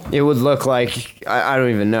 No. It would look like I don't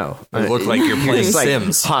even know. It looked like you're playing It's like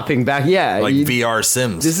Sims. hopping back. Yeah, Like you- VR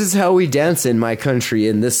Sims. This is how we dance in my country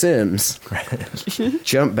in The Sims.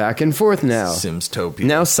 Jump back and forth now. Simstopia.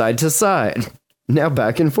 Now side to side. Now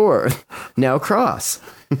back and forth. Now cross.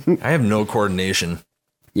 I have no coordination.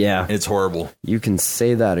 Yeah, It's horrible. you can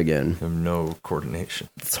say that again. I have no coordination.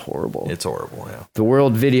 It's horrible. It's horrible, yeah. The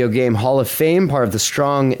World Video Game Hall of Fame, part of the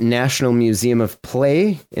Strong National Museum of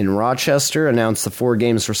Play in Rochester, announced the 4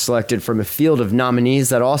 games were selected from a field of nominees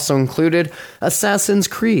that also included Assassin's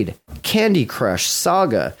Creed, Candy Crush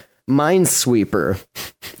Saga, Minesweeper.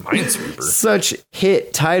 Minesweeper. Such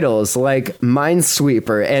hit titles like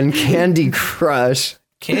Minesweeper and Candy Crush.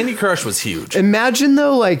 Candy Crush was huge. Imagine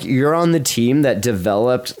though, like you're on the team that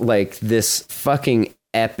developed like this fucking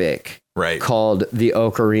epic Right. called the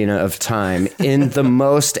Ocarina of Time in the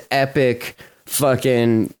most epic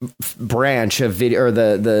fucking branch of video, or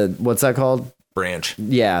the what's that called? Branch.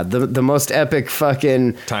 Yeah, the most epic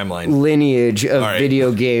fucking Timeline. lineage of All right.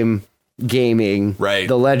 video game gaming. Right.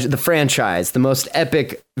 The franchise, the most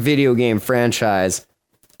epic video game franchise,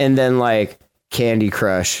 and then like Candy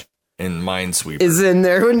Crush And Minesweeper. is in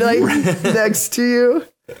there like next to you.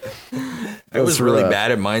 I was really rough.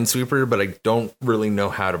 bad at Minesweeper, but I don't really know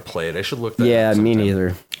how to play it. I should look that Yeah, up me sometime.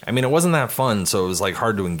 neither. I mean, it wasn't that fun, so it was like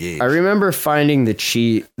hard to engage. I remember finding the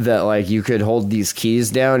cheat that like you could hold these keys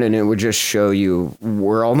down and it would just show you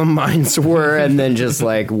where all the mines were and then just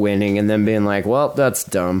like winning and then being like, well, that's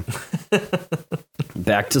dumb.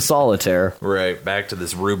 Back to solitaire. Right, back to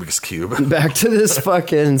this Rubik's Cube. Back to this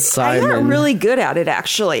fucking I Simon. got really good at it,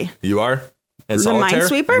 actually. You are? At The solitaire?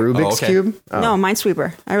 Minesweeper? Rubik's Oh, okay. Cube. Oh. No,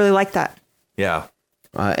 Minesweeper. I really like that. Yeah,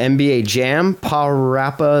 NBA Jam,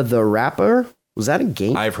 Parappa the Rapper. Was that a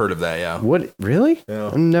game? I've heard of that, yeah. What? Really?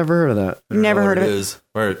 I've never heard of that. Never heard of it. Is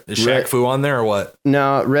Shaq Fu on there or what?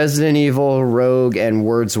 No, Resident Evil, Rogue, and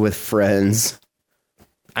Words with Friends.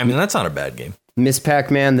 I mean, that's not a bad game. Miss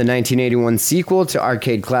Pac-Man, the 1981 sequel to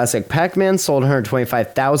arcade classic Pac-Man, sold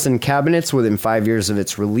 125,000 cabinets within 5 years of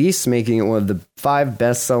its release, making it one of the 5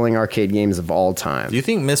 best-selling arcade games of all time. Do you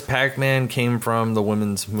think Miss Pac-Man came from the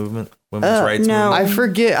women's movement? Women's rights no. movement? I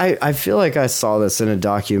forget. I feel like I saw this in a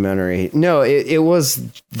documentary. No, it was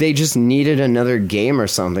they just needed another game or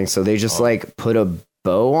something, so they just like put a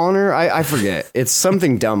bow on her. I forget. It's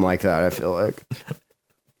something dumb like that. I feel like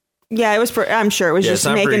Yeah, it was. I'm sure it was Yeah, just it's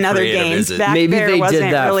not make very another creative, game. is it? Back maybe there they wasn't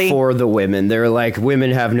did that really, for the women. They're like,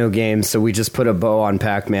 women have no games, so we just put a bow on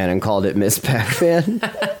Pac-Man and called it Miss Pac-Man.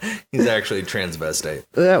 He's actually a transvestite.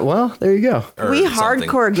 Well, there you go. Or We something.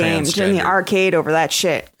 hardcore gamed in the Transgender. arcade over that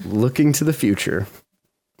shit. Looking to the future.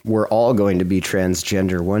 We're all going to be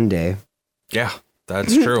transgender one day. Yeah,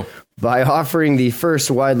 That's true. By offering the first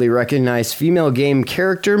widely recognized female game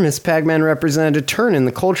character, Miss Pac-Man represented a turn in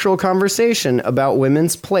the cultural conversation about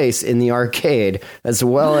women's place in the arcade, as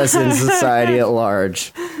well as in society at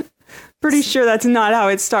large. Pretty sure that's not how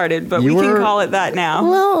it started, but we can call it that now.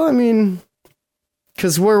 Well, I mean,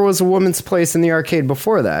 because where was a woman's place in the arcade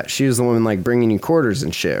before that? She was the one like bringing you quarters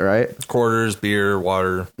and shit, right? Quarters, beer,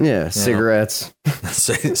 water. Yeah, cigarettes.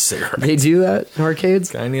 Cigarettes. They do that in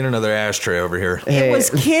arcades? I need another ashtray over here. It was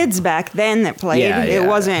kids back then that played. Yeah, It yeah.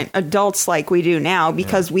 wasn't adults like we do now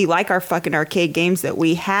because we like our fucking arcade games that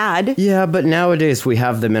we had. Yeah, but nowadays we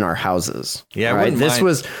have them in our houses. Yeah, I right. wouldn't This mind.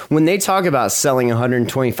 was when they talk about selling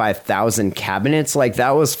 125,000 cabinets. Like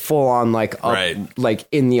that was full on, like up, Right. like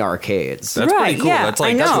in the arcades. That's Right, pretty cool. yeah, That's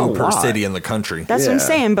like I that's know. one per A lot. city in the country. That's what I'm Yeah.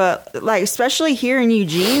 saying. But like, especially here in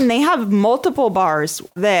Eugene, they have multiple bars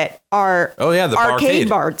that are Oh, yeah, the arcade barcade.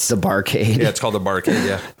 bars. The barcade. Yeah, it's called the barcade.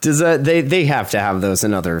 Yeah. Does that they have to have those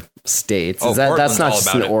in other states? Oh, Is that's Portland's not all just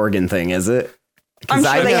about an it. Oregon thing, is it? I'm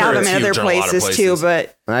sure I've they never- have them it's in other huge in a lot of places too, places.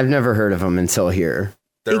 but I've never heard of them until here.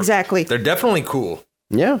 They're- exactly. They're definitely cool.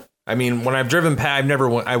 Yeah. I mean, when I've driven past,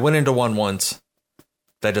 I went into one once.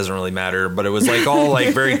 That doesn't really matter, but it was like all like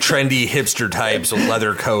very trendy hipster types with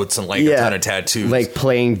leather coats and like a ton of tattoos. Like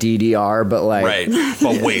playing DDR, but like right,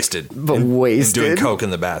 but wasted. But And wasted. doing coke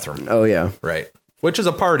in the bathroom. Oh yeah. Right. Which is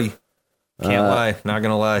a party. Can't lie. Not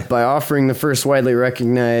gonna lie. By offering the first widely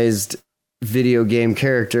recognized video game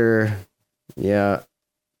character, yeah,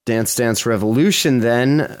 Dance Dance Revolution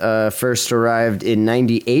then first arrived in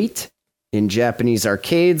 98 in Japanese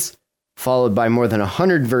arcades, followed by more than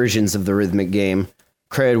 100 versions of the rhythmic game,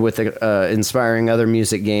 credited with inspiring other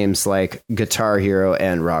music games like Guitar Hero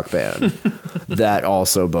and Rock Band. That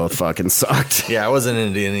also both fucking sucked. Yeah, I wasn't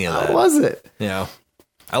into any of that. How was it? Yeah.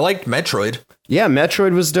 I liked Metroid. Yeah,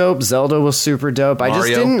 Metroid was dope. Zelda was super dope. I just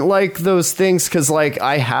Mario. didn't like those things because, like,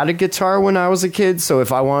 I had a guitar when I was a kid. So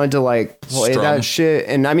if I wanted to, like, play Strum. that shit,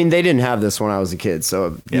 and I mean, they didn't have this when I was a kid.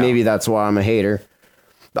 So Yeah. maybe that's why I'm a hater.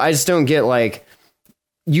 But I just don't get, like,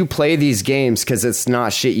 you play these games because it's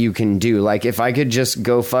not shit you can do. Like, if I could just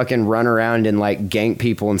go fucking run around and, like, gank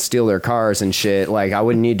people and steal their cars and shit, like, I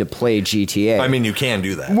wouldn't need to play GTA. I mean, you can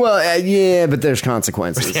do that. Well, yeah, but there's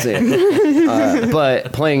consequences.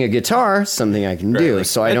 But playing a guitar, something I can do. like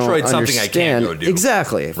So I don't Metroid's something I can't understand go do.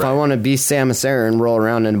 exactly. If I Right. want to be Samus Aran, roll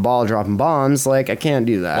around in a ball, dropping bombs, like I can't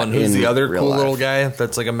do that. One who's in the other real cool life. little guy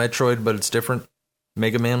that's like a Metroid, but it's different.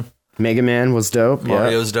 Mega Man. Mega Man was dope. yeah.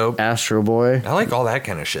 Mario's dope. Astro Boy. I like all that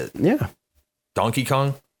kind of shit. Yeah, Donkey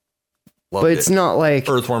Kong. Loved but it's it. not like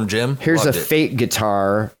Earthworm Jim. here's Loved a it. fake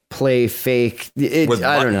guitar. Play fake. With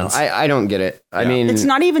I don't know. buttons. I don't get it. I Yeah. mean, It's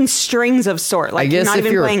not even strings of sort. Like I guess you're not if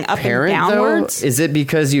even you're playing a up parent, and downwards. though, is it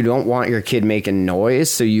because you don't want your kid making noise,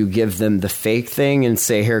 so you give them the fake thing and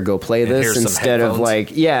say, "Here, go play this," here's some instead of headphones. like,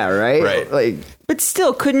 yeah, right, Right. like, But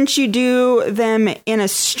still, couldn't you do them in a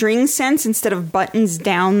string sense instead of buttons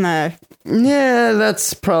down the? yeah,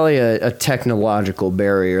 that's probably a technological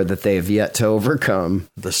barrier that they've yet to overcome.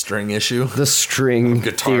 The string issue. The string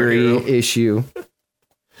Guitar theory Hero. issue.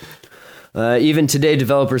 Even today,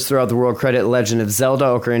 developers throughout the world credit Legend of Zelda: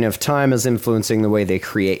 Ocarina of Time as influencing the way they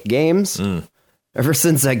create games. Mm. Ever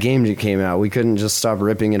since that game came out, we couldn't just stop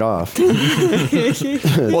ripping it off.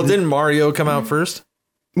 Well, didn't Mario come out first?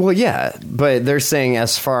 Well, yeah, but they're saying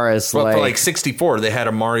as far as Well, like, for like 64, they had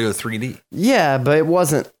a Mario 3D. yeah, but it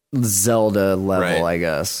wasn't Zelda level, Right. I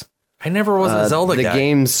guess. I never was a Zelda the guy.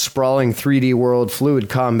 game's sprawling 3D world, fluid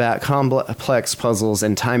combat, complex puzzles,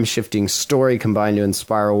 and time-shifting story combine to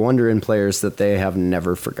inspire wonder in players that they have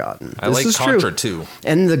never forgotten. I This like is Contra true. too.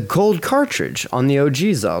 And the gold cartridge on the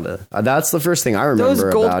OG Zelda. That's the first thing I remember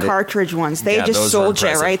Those gold about it. cartridge ones, they Yeah, just those are sold you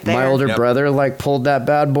impressive. right there. My older Yep. brother like pulled that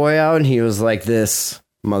bad boy out, and he was like, "This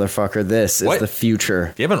motherfucker, this What? is the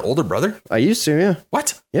future." Do you have an older brother? I used to, yeah,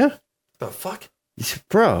 What? yeah, The fuck?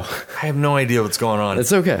 bro. I have no idea what's going on.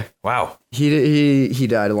 It's okay. Wow. He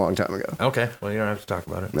died a long time ago. Okay. Well, you don't have to talk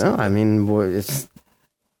about it. No, I mean, boy, it's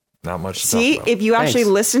Not much to See, talk about. if you actually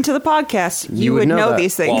Thanks. listen to the podcast, you, would would know know that.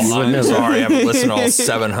 these things. Well, wouldn't I'm know that. sorry. I haven't listened to all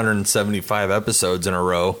 775 episodes in a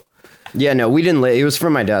row. yeah. No, we didn't. It was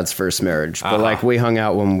from my dad's first marriage, but Uh-huh. like we hung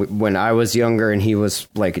out when I was younger and he was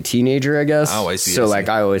like a teenager, I guess. Oh, I see, So I see. like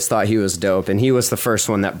I always thought he was dope, and he was the first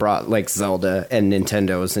one that brought like Zelda and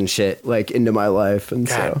Nintendos and shit like into my life, and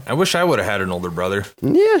God, I wish I would have had an older brother.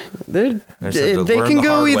 yeah, they just have to they learn can the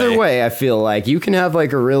go hard either way. way. I feel like you can have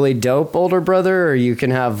like a really dope older brother, or you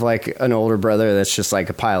can have like an older brother that's just like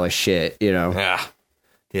a pile of shit, you know. Yeah.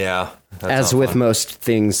 Yeah. That's As not with fun. most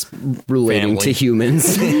things relating Family. to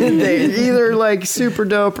humans, they're either like super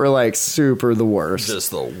dope or like super the worst.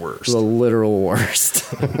 Just the worst. The literal worst.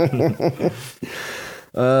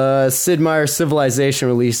 Sid Meier's Civilization,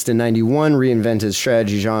 released in 91, reinvented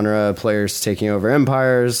strategy genre, players taking over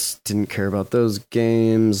empires. Didn't care about those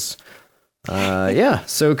games. Yeah,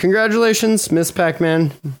 so congratulations, Miss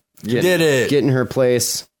Pac-Man. You did it. Getting her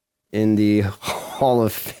place in the Hall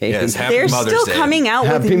of Fame. Yes, happy They're Mother's still Day. coming out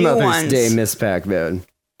Happy with new Mother's ones. Day, Miss Pac-Man.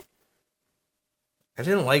 I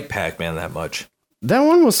didn't like Pac-Man that much. That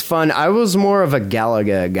one was fun. I was more of a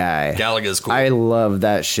Galaga guy. Galaga's cool. I love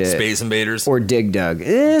that shit. Space Invaders. Or Dig Dug.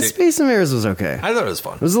 Space Invaders was okay. I thought it was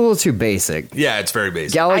fun. It was a little too basic. Yeah, it's very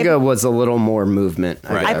basic. Galaga was a little more movement.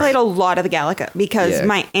 Right. I played a lot of the Galaga because Yeah.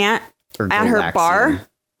 my aunt Or at her Galaxian. bar,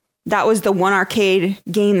 that was the one arcade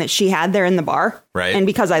game that she had there in the bar. Right. And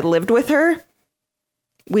because I lived with her,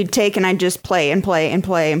 we'd take and I'd just play and play and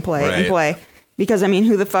play and play and Right. play. Because, I mean,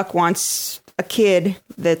 who the fuck wants a kid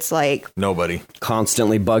that's like, Nobody.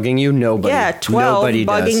 Constantly bugging you? Nobody. yeah, 12 Nobody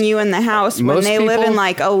bugging does. you in the house when Most they live people- in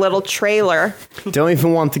like a little trailer? Don't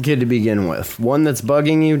even want the kid to begin with. One that's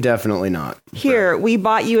bugging you? Definitely not. Here, we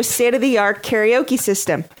bought you a state-of-the-art karaoke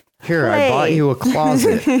system. Here, Play. I bought you a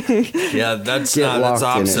closet. Yeah, that's Get that's locked in it.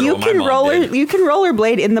 opposite You of what can my mom did. you can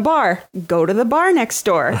rollerblade in the bar. Go to the bar next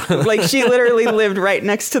door. Like she literally lived right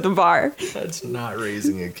next to the bar. That's not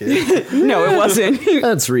raising a kid. No, it wasn't.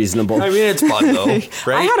 That's reasonable. I mean, it's fun though,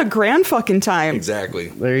 right? I had a grand fucking time. Exactly.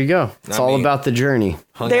 There you go. It's Not all me. about the journey.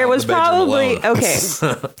 Hung There out in was the bedroom probably alone.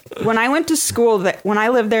 okay. When I went to school, when I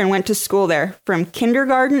lived there and went to school there, from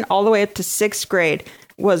kindergarten all the way up to 6th grade,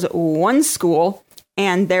 was one school,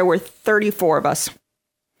 and there were 34 of us.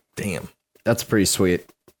 Damn, That's pretty sweet.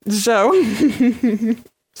 So,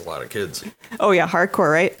 it's a lot of kids. oh yeah, hardcore,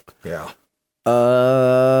 right? Yeah.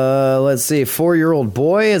 Let's see. 4-year-old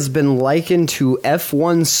boy has been likened to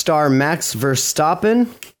F1 star Max Verstappen,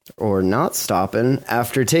 or not stopping,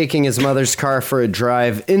 after taking his mother's car for a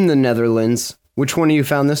drive in the Netherlands. Which one of you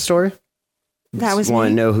found this story? That was Want to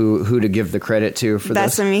me. know who to give the credit to for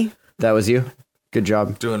That's this? me. That was you? Good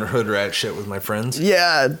job. Doing hood rat shit with my friends.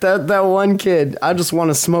 Yeah, that one kid. I just want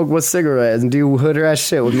to smoke with cigarettes and do hood rat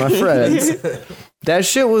shit with my friends. That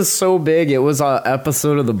shit was so big. It was an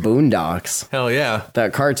episode of the Boondocks. Hell yeah.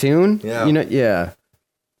 That cartoon. Yeah. You know, yeah.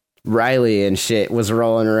 Riley and shit was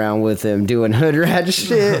rolling around with him doing hood rat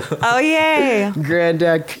shit. Oh yay!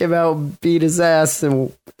 Granddad came out, beat his ass,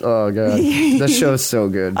 and oh god, that show's so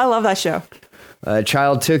good. I love that show. A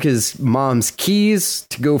child took his mom's keys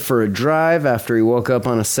to go for a drive after he woke up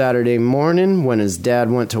on a Saturday morning when his dad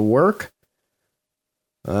went to work.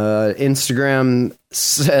 Instagram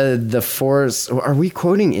said the force... Are we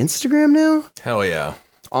quoting Instagram now? Hell yeah.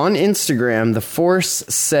 On Instagram, the force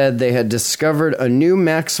said they had discovered a new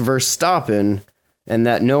Max Verstappen and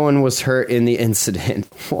that no one was hurt in the incident.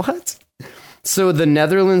 What? So the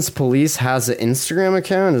Netherlands police has an Instagram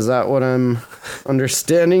account? Is that what I'm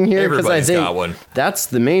understanding here? 'Cause Everybody's got one. that's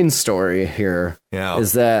the main story here. Yeah.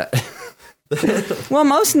 Is that... Well,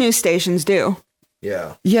 most news stations do.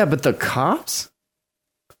 Yeah. Yeah, but the cops?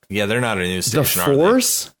 Yeah, they're not a news The station, are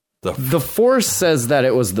force? they? The force says that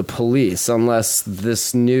it was the police, unless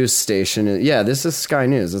this news station... Yeah, this is Sky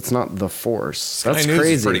News. It's not the force. That's Sky News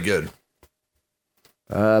crazy. is pretty good.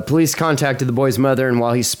 Police contacted the boy's mother, and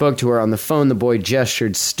while he spoke to her on the phone, the boy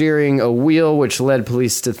gestured, steering a wheel, which led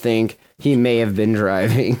police to think he may have been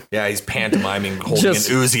driving. Yeah, he's pantomiming, holding Just-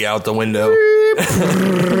 an Uzi out the window.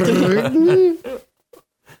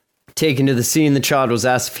 Taken to the scene, the child was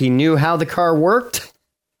asked if he knew how the car worked.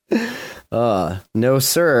 No,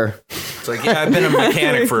 sir. It's like, yeah, I've been a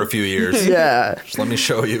mechanic for a few years. Yeah. Just let me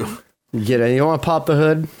show you. You want to pop the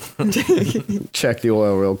hood? Check the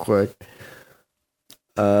oil real quick.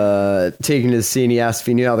 Taken to the scene, he asked if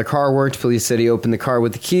he knew how the car worked. Police said he opened the car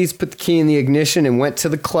with the keys, put the key in the ignition, and went to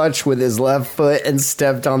the clutch with his left foot and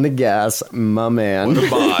stepped on the gas. My man. What a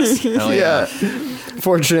boss. Hell yeah.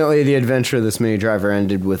 Fortunately, the adventure of this mini driver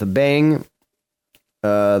ended with a bang.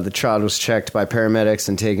 The child was checked by paramedics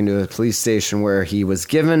and taken to a police station where he was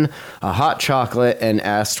given a hot chocolate and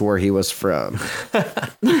asked where he was from. So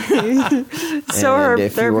And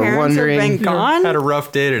if their you were parents wondering- have been gone. Had a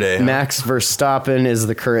rough day today. Huh? Max Verstappen is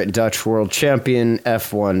the current Dutch world champion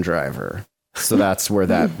F1 driver. So that's where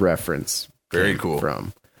that reference Very came cool.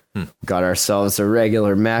 from. Got ourselves a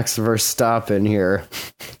regular Max Verstappen here.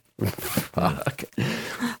 Fuck.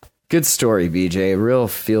 Good story, BJ. Real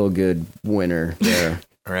feel-good winner there.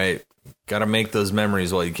 All right. Got to make those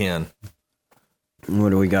memories while you can.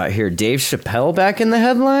 What do we got here? Dave Chappelle back in the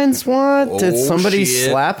headlines? What? Did Oh, somebody shit.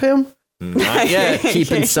 slap him? Not yet.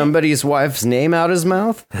 Keeping somebody's wife's name out his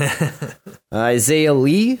mouth? Isaiah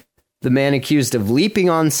Lee, the man accused of leaping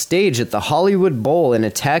on stage at the Hollywood Bowl and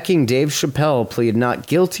attacking Dave Chappelle, pleaded not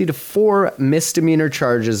guilty to 4 misdemeanor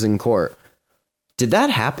charges in court. Did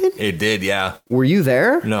that happen? It did, yeah. Were you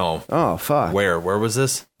there? No. Oh, fuck. Where was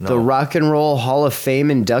this? No. The Rock and Roll Hall of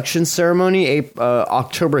Fame induction ceremony,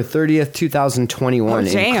 October 30th, 2021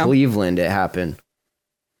 in Cleveland. It happened.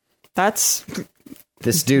 That's...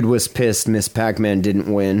 This dude was pissed Miss Pac-Man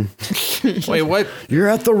didn't win. Wait, what? You're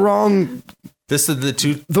at the wrong... This is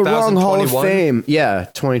the wrong Hall of Fame. Yeah,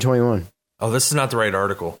 2021. Oh, this is not the right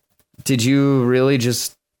article. Did you really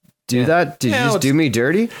just do that? Did you just do me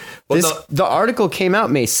dirty? Well, the article came out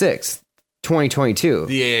May 6th, 2022.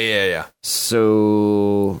 Yeah.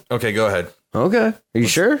 So... Okay, go ahead. Okay. Are you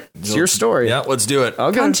sure? It's your story. Yeah, let's do it.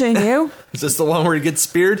 Okay. Continue. Is this the one where he gets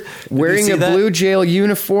speared? Wearing a blue jail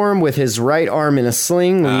uniform with his right arm in a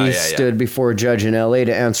sling, Lee stood before a judge in L.A.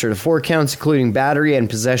 to answer to 4 counts, including battery and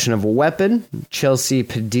possession of a weapon. Chelsea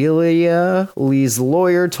Padilla, Lee's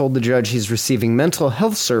lawyer, told the judge he's receiving mental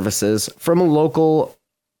health services from a local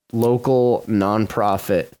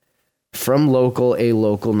nonprofit. From a local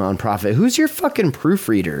nonprofit. Who's your fucking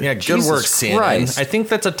proofreader? Yeah, good work, CNN. I think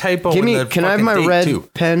that's a typo. Can I have my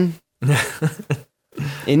red pen?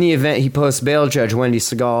 In the event he posts bail, Judge Wendy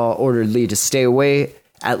Segal ordered Lee to stay away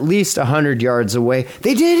at least 100 yards away.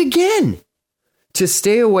 They did it again! To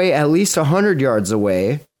stay away at least 100 yards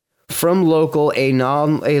away from local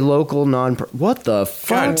non. What the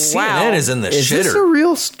fuck? God, CNN is in the shitter. Is this a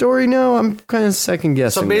real story now? I'm kind of second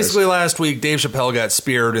guessing. So basically, last week Dave Chappelle got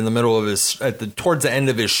speared in the middle of towards the end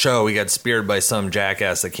of his show. He got speared by some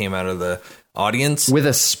jackass that came out of the audience with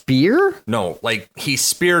a spear. No, like he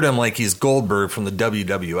speared him like he's Goldberg from the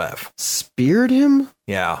WWF. Speared him?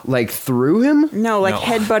 Yeah, like through him? No,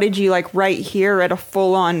 headbutted you like right here at a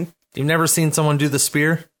full on. You've never seen someone do the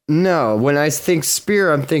spear? No, when I think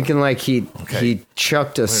spear, I'm thinking like he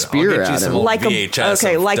chucked a spear at him. Like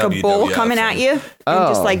a bull coming at you and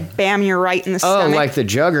just like bam, you're right in the stomach. Oh, like the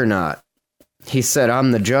Juggernaut. He said,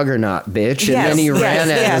 "I'm the Juggernaut, bitch," and then he ran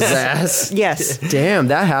at his ass. Yes. Damn,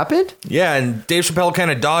 that happened? Yeah, and Dave Chappelle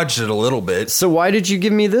kind of dodged it a little bit. So why did you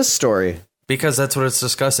give me this story? Because that's what it's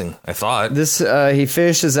discussing, I thought. He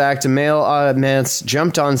finished his act. A male audience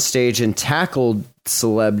jumped on stage and tackled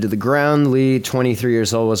celeb to the ground. Lee, 23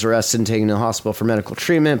 years old, was arrested and taken to the hospital for medical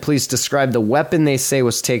treatment. Police described the weapon they say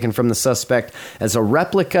was taken from the suspect as a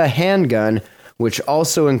replica handgun, which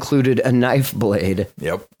also included a knife blade.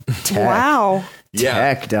 Yep. Tech. Wow. Yeah.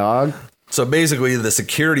 Tech, dog. So basically, the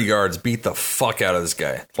security guards beat the fuck out of this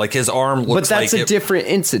guy. Like his arm looks like... But that's a different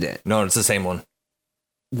incident. No, it's the same one.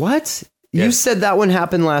 What? Yeah. You said that one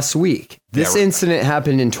happened last week. This incident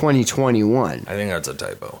happened in 2021. I think that's a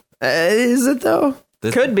typo. Is it though?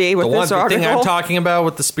 Could be with this article. The thing I'm talking about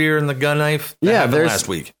with the spear and the gun knife. That happened last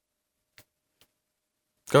week.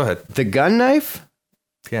 Go ahead. The gun knife?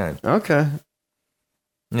 Yeah. Okay.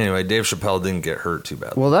 Anyway, Dave Chappelle didn't get hurt too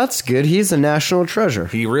bad. Well, that's good. He's a national treasure.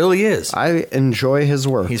 He really is. I enjoy his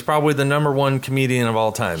work. He's probably the #1 comedian of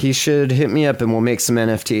all time. He should hit me up and we'll make some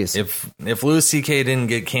NFTs. If Louis C.K. didn't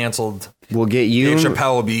get canceled, we'll get you. Dave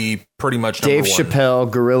Chappelle will be pretty much Dave #1. Chappelle,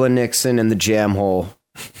 Gorilla Nixon, and the Jam Hole.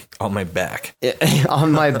 On my back.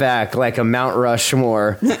 On my back, like a Mount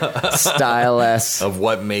Rushmore style S. Of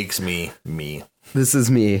what makes me me. This is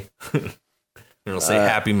me. It'll say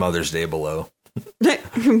Happy Mother's Day below.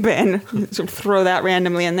 Ben, throw that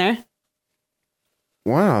randomly in there.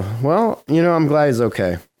 Wow. Well, I'm glad he's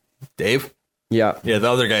okay. Dave? Yeah. Yeah, the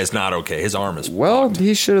other guy's not okay. His arm is fucked.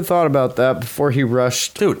 He should have thought about that before he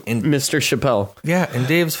rushed Mr. Chappelle. Yeah, and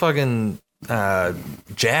Dave's fucking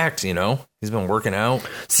jacked, He's been working out.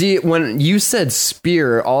 See, when you said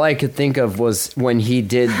spear, all I could think of was when he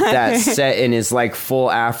did that set in his like full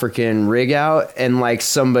African rig out and like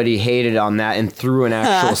somebody hated on that and threw an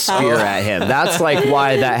actual spear at him. That's like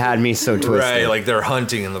why that had me so twisted. Right, like they're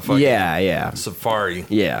hunting in the fucking safari.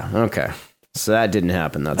 Yeah, okay. So that didn't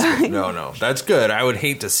happen. That's good. No. That's good. I would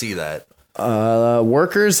hate to see that.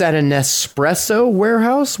 Workers at a Nespresso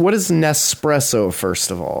warehouse. What is Nespresso, first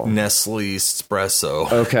of all? Nestle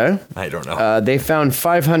Espresso. Okay. I don't know. They found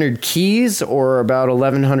 500 keys or about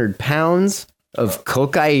 1,100 pounds of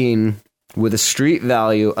cocaine with a street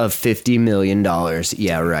value of $50 million.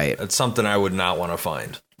 Yeah, right. That's something I would not want to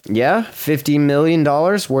find. Yeah, $50 million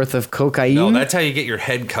worth of cocaine. No, that's how you get your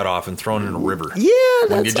head cut off and thrown in a river. Yeah,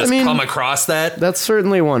 when you just come across that. That's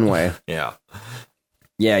certainly one way. Yeah.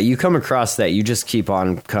 Yeah, you come across that, you just keep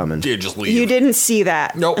on coming. You just leave. You didn't see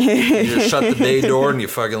that. Nope. You just shut the day door and you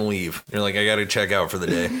fucking leave. You're like, I got to check out for the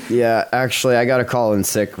day. Yeah, actually, I got to call in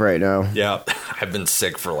sick right now. Yeah. I've been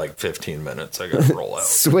sick for like 15 minutes. I got to roll out.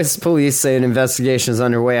 Swiss police say an investigation is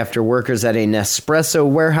underway after workers at a Nespresso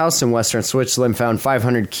warehouse in western Switzerland found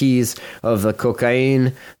 500 keys of the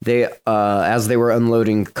cocaine as they were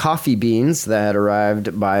unloading coffee beans that had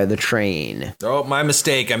arrived by the train. Oh, my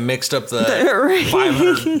mistake. I mixed up the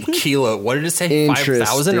 500 kilo. What did it say?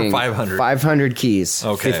 5,000 or 500? 500 keys.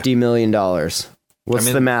 Okay. $50 million.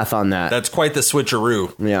 What's the math on that? That's quite the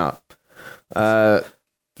switcheroo. Yeah.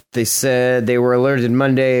 They said they were alerted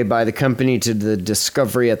Monday by the company to the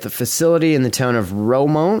discovery at the facility in the town of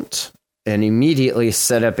Romont and immediately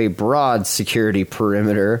set up a broad security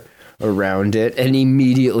perimeter around it and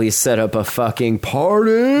immediately set up a fucking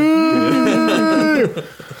party.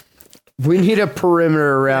 We need a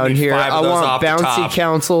perimeter around here. I want bouncy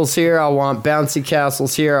councils here. I want bouncy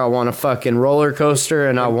castles here. I want a fucking roller coaster,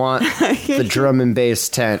 and I want the drum and bass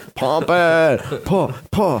tent. Pump it. Paw,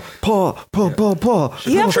 paw, paw, paw, paw, paw.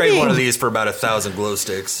 We'll trade one of these for about 1,000 glow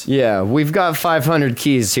sticks. Yeah, we've got 500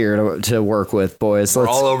 keys here to work with, boys. We're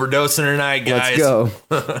all overdosing tonight, guys. Let's go.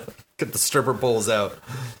 Get the stripper poles out.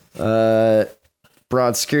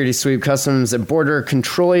 Broad security sweep. Customs and Border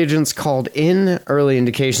Control agents called in. Early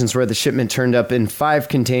indications where the shipment turned up in 5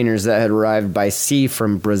 containers that had arrived by sea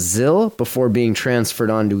from Brazil before being transferred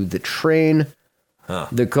onto the train. Huh.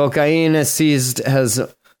 The cocaine seized has a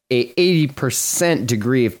 80%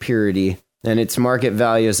 degree of purity, and its market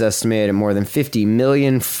value is estimated at more than 50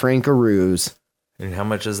 million francaroos. And how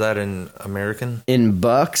much is that in American? In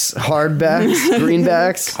bucks, hardbacks,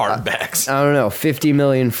 greenbacks? Hardbacks. I don't know, 50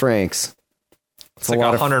 million francs. It's like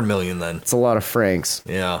 100 million then. It's a lot of francs.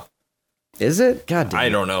 Yeah. Is it? God damn. I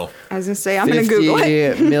don't know. I was going to say, I'm going to Google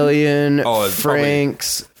it. 50 million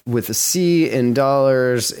francs with a C in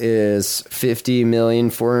dollars is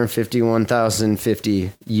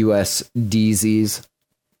 50,451,050 USDs.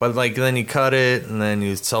 But like then you cut it and then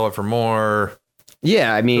you sell it for more.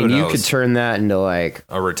 Yeah, I mean, you could turn that into like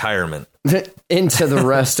a retirement. Into the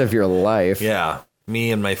rest of your life. Yeah.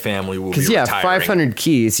 Me and my family will be retiring. Because 500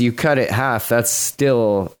 keys, you cut it half, that's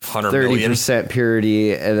still 30%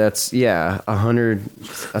 purity. And that's,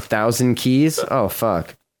 1,000 keys. Oh,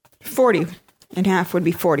 fuck. 40 and half would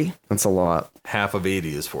be 40. That's a lot. Half of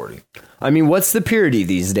 80 is 40. I mean, what's the purity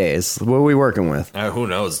these days? What are we working with? Who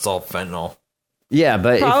knows? It's all fentanyl. Yeah,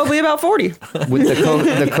 but probably about 40 with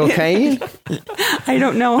the cocaine. I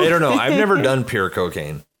don't know. I've never done pure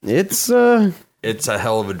cocaine. It's a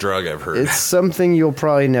hell of a drug, I've heard. It's something you'll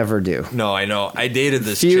probably never do. No, I know. I dated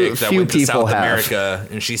this chick that went to South America,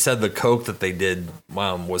 and she said the coke that they did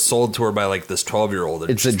was sold to her by like this 12-year-old.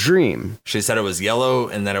 It's a dream. She said it was yellow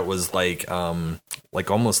and that it was like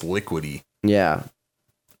almost liquidy. Yeah,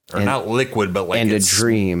 or not liquid, but like a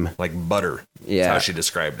dream, like butter. Yeah, that's how she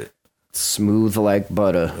described it. Smooth like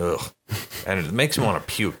butter. Ugh. And it makes me want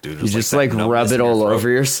to puke, dude. You just like rub it all over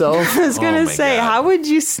yourself. I was going to say, how would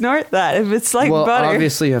you snort that if it's like butter? Well,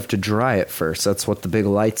 obviously you have to dry it first. That's what the big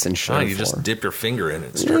lights and shit. You just dip your finger in it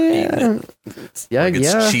and start eating it. Yeah, like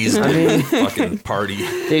it's cheese. I mean, fucking party.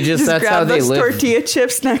 They just that's grab how they those live. Tortilla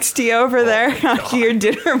chips next to you over there after your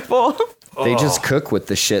dinner bowl. They just cook with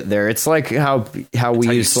the shit there. It's like how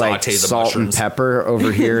we use like salt mushrooms and pepper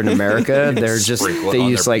over here in America. They're just they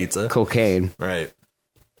use like pizza. Cocaine. Right.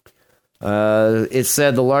 It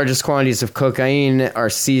said the largest quantities of cocaine are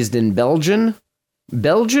seized in Belgium.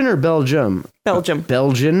 Belgium or Belgium? Belgium.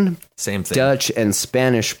 Belgian. Same thing. Dutch and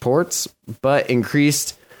Spanish ports, but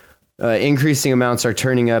increasing amounts are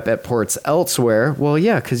turning up at ports elsewhere. Well,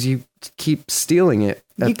 yeah, because you keep stealing it.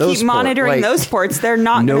 You keep monitoring those ports. They're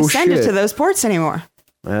not going to send it to those ports anymore.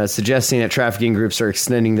 Suggesting that trafficking groups are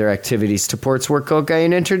extending their activities to ports where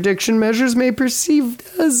cocaine interdiction measures may be perceived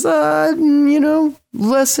as,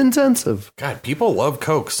 less intensive. God, people love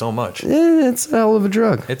coke so much. It's a hell of a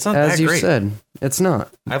drug. It's not as that great. you said. It's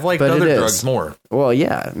not. I've liked other drugs more. Well,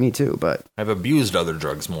 yeah, me too, but I've abused other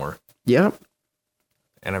drugs more. Yeah.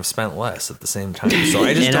 And I've spent less at the same time. So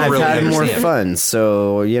I just and don't I've really had understand. more fun.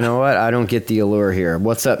 So, you know what? I don't get the allure here.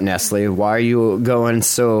 What's up, Nestle? Why are you going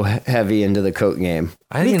so heavy into the Coke game?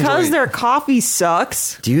 Because their coffee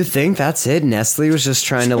sucks. Do you think that's it? Nestle was just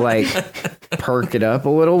trying to, like, perk it up a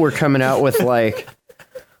little? We're coming out with, like...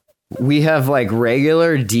 We have like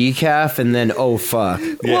regular decaf and then fuck.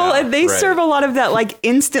 Well, and they serve a lot of that like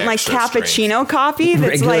instant extra like cappuccino coffee.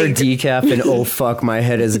 That's regular like decaf and fuck, my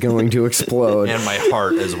head is going to explode. And my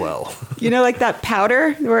heart as well. You know, like that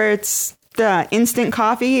powder where it's the instant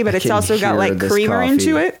coffee, but it's also got like creamer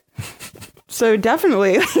into it. So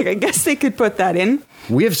definitely, like, I guess they could put that in.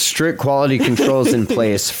 We have strict quality controls in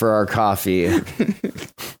place for our coffee.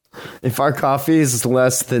 If our coffee is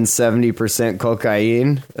less than 70%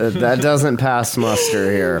 cocaine, that doesn't pass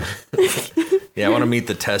muster here. Yeah, I want to meet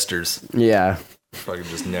the testers. Yeah. Fucking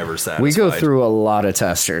just never satisfied. We go through a lot of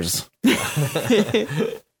testers.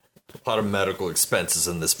 A lot of medical expenses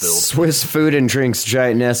in this build. Swiss Food and Drinks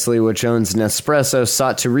giant Nestle, which owns Nespresso,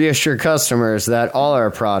 sought to reassure customers that all our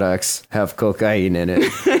products have cocaine in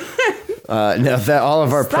it. No, that all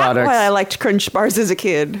of our products, That's why I liked Crunch Bars as a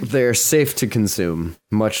kid. they're safe to consume,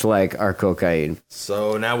 much like our cocaine.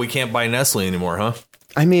 So now we can't buy Nestle anymore, huh?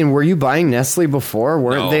 I mean, were you buying Nestle before?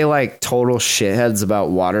 Weren't No. they like total shitheads about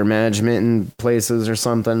water management in places or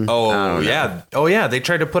something? I Oh, don't know. yeah. Oh, yeah. They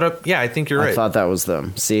tried to put up... Yeah, I think you're I right. thought that was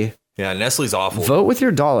them. See? Yeah, Nestle's awful. Vote with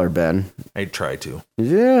your dollar, Ben. I try to.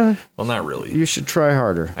 Yeah, Well, not really. you should try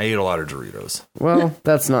harder. I eat a lot of Doritos. Well,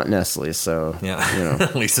 that's not Nestle, so Yeah. you know,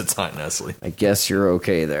 At least it's not Nestle. I guess you're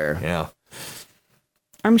okay there. Yeah.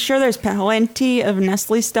 I'm sure there's plenty of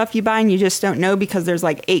Nestle stuff you buy and you just don't know because there's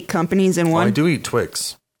like 8 companies in Well, one. I do eat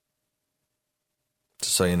Twix.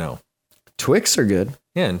 Just so you know. Twix are good.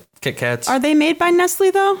 Yeah, and Kit Kats. Are they made by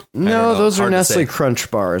Nestle though? No, know. those are Hard to Nestle say.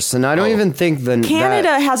 Crunch bars, and I don't Oh. even think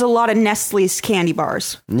Canada has a lot of Nestle's candy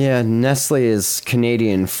bars. Yeah, Nestle is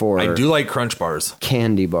Canadian for I do like Crunch Bars.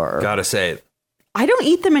 candy bar. Gotta say it. I don't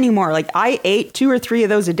eat them anymore. Like I ate 2 or 3 of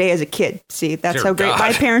those a day as a kid. See, that's Dear how great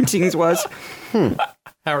my God. parenting was.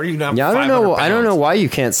 How are you not? Yeah, I don't 500 know. I don't know pounds? why you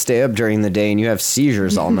can't stay up during the day and you have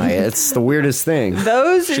seizures all night. It's the weirdest thing.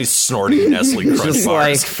 Those She's snorting Nestle Crunch Just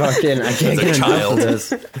Bars. like fucking, I can't As a get enough child. of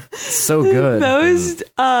this. It's so good. those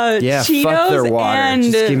Yeah, Cheetos fuck their water. and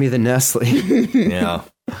Just give me the Nestle. Yeah.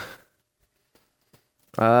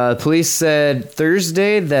 Police said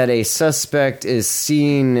Thursday that a suspect is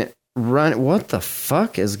seen run. What the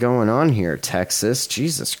fuck is going on here, Texas?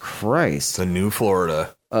 Jesus Christ. The new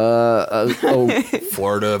Florida.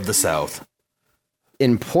 Florida of the South.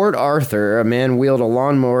 In Port Arthur, a man wheeled a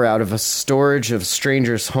lawnmower out of a storage of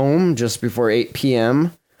stranger's home just before 8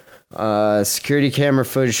 p.m. Security camera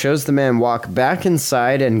footage shows the man walk back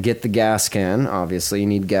inside and get the gas can. Obviously, you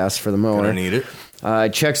need gas for the mower. Gonna need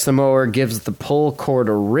it. Checks the mower, gives the pull cord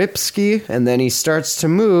a ripski, and then he starts to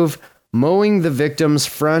move, mowing the victim's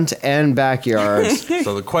front and backyards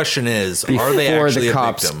So the question is, before are they actually the a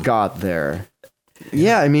cops victim? got there.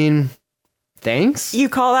 Yeah, I mean, thanks. you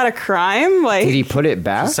call that a crime? Like Did he put it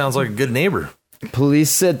back? Sounds like a good neighbor.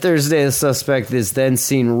 Police said Thursday the suspect is then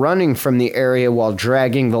seen running from the area while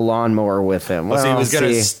dragging the lawnmower with him. Well, Well,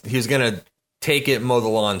 see, he was gonna take it, mow the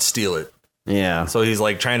lawn, steal it. yeah, So he's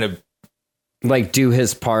like trying to. like do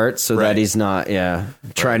his part so Right. that he's not,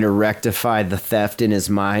 trying to rectify the theft in his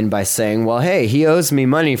mind by saying, well, hey, he owes me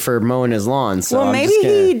money for mowing his lawn. So well, I'm maybe just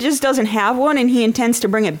gonna- he just doesn't have one and he intends to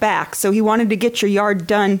bring it back. So he wanted to get your yard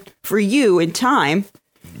done for you in time.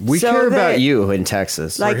 we so care that- about you in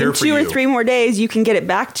Texas. Like here in for 2 or you. 3 more days, you can get it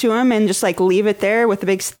back to him and just like leave it there with a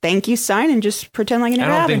big thank you sign and just pretend like it I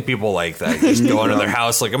never don't happened. think people like that. You just go into their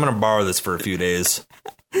house like, I'm gonna borrow this for a few days.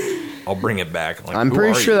 I'll bring it back. Like, I'm who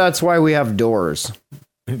pretty are sure you? that's why we have doors.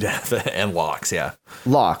 And locks. Yeah.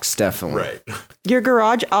 Locks, definitely. Right. Your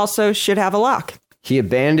garage also should have a lock. He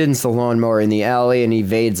abandons the lawnmower in the alley and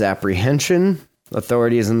evades apprehension.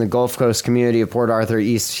 Authorities in the Gulf Coast community of Port Arthur,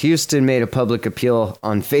 East Houston, made a public appeal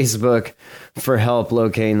on Facebook for help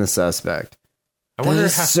locating the suspect. I wonder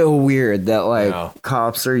It's how. so weird that like Yeah.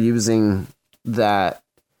 cops are using that,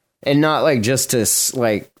 and not like just to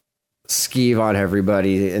like skeeve on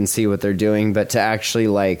everybody and see what they're doing, but to actually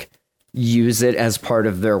like use it as part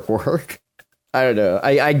of their work. I don't know.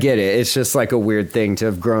 I get it. It's just like a weird thing to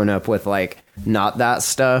have grown up with like not that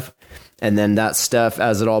stuff, and then that stuff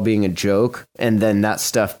as it all being a joke, and then that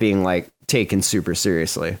stuff being like taken super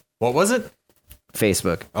seriously. What was it?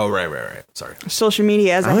 Facebook. Oh, right. Sorry. Social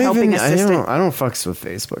media as a I don't helping even, assistant. I don't fucks with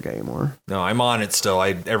Facebook anymore. No, I'm on it still.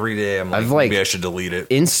 Every day I'm like, I've, like- maybe I should delete it.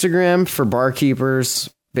 Instagram for barkeepers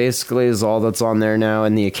basically is all that's on there now,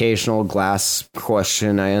 and the occasional glass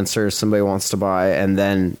question I answer if somebody wants to buy, and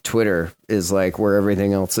then Twitter is like where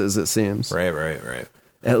everything else is, it seems. Right.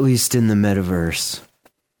 At least in the metaverse.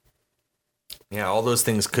 Yeah, all those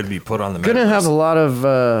things could be put on the Gonna metaverse. have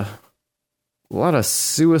a lot of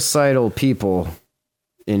suicidal people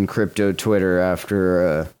in crypto Twitter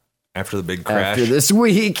after after the big crash. after this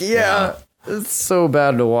week. Yeah. It's so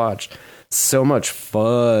bad to watch. So much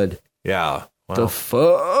FUD. Yeah. The Well,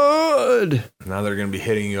 FUD. now they're going to be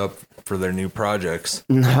hitting you up for their new projects.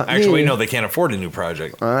 Not Actually, me. no, they can't afford a new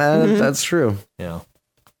project. That's true. Yeah.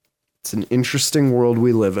 It's an interesting world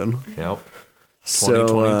we live in. Yep. So,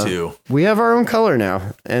 2022. we have our own color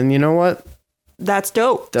now. And you know what? That's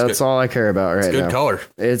dope. That's all I care about right now. Good color.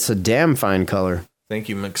 It's a damn fine color. Thank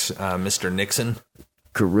you, Mr. Nixon.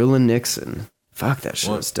 Gorilla Nixon. Fuck, that shit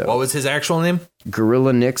was dope. What was his actual name?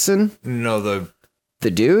 Gorilla Nixon? No, The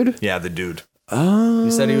dude? the dude. Oh.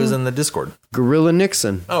 He said he was in the Discord. Gorilla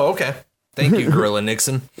Nixon. Oh, okay. Thank you, Gorilla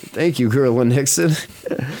Nixon. Thank you, Gorilla Nixon.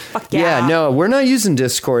 Fuck yeah. No, we're not using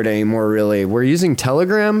Discord anymore, really. We're using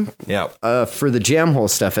Telegram. Yeah. For the Jamhole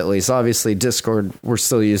stuff, at least. Obviously, Discord, we're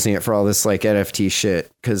still using it for all this like NFT shit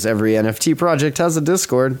because every NFT project has a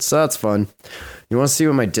Discord, so that's fun. You want to see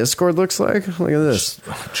what my Discord looks like? Look at this.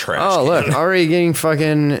 Trash. Oh, look, already getting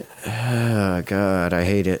fucking. Oh, God, I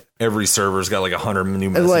hate it. Every server's got like 100 new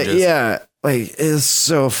Like, messages. it's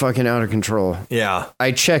so fucking out of control. Yeah.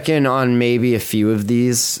 I check in on maybe a few of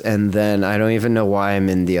these, and then I don't even know why I'm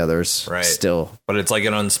in the others still. But it's like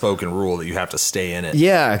an unspoken rule that you have to stay in it.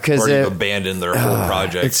 Yeah, because or you've abandoned their whole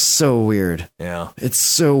project. It's so weird. Yeah. It's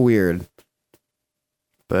so weird.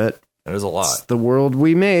 But That is a lot. it's the world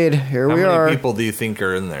we made. Here we are. How many people do you think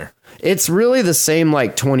are in there? It's really the same,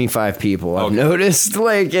 like 25 people I've noticed,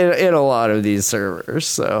 like in a lot of these servers.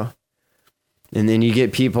 So, and then you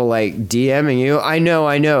get people like DMing you. I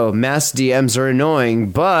know, mass DMs are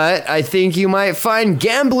annoying, but I think you might find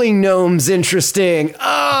gambling gnomes interesting.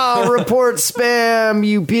 Oh, report spam,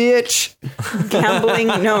 you bitch. Gambling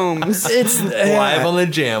gnomes. It's Live on the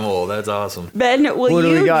jam hole. That's awesome. Ben, will What do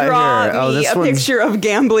we you got draw here? Oh, me this a one's- picture of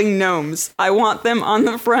gambling gnomes? I want them on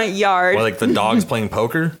the front yard. Or like the dogs playing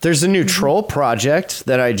poker? There's a new troll project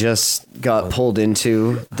that I just got pulled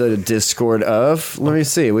into the Discord of. Let me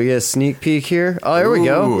see. We get a sneak peek here. Oh, here we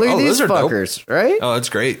go. Ooh. Look at Oh, these those are dope. fuckers, right? Oh, that's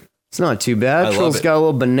great. It's not too bad. I love Troll's it. got a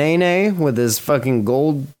little banana with his fucking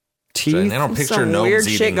gold So teeth. I don't picture Some gnomes weird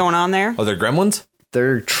eating. shit going on there. Oh, they're gremlins?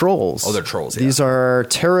 They're trolls. Oh, they're trolls, yeah. These are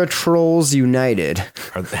Terra Trolls United.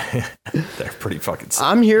 Are they? They're pretty fucking sick.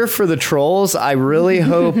 I'm here for the trolls. I really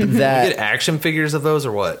hope You get that... action figures of those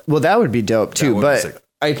or what? Well, that would be dope, too. would be But sick.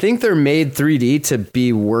 I think they're made 3D to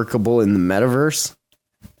be workable in the metaverse.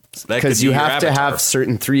 That could Because be you your have to avatar. have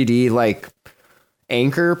certain 3D like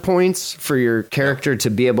anchor points for your character to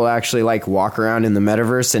be able to actually like walk around in the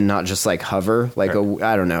metaverse and not just like hover like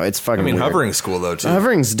I don't know. It's fucking I mean, weird. hovering's cool though too.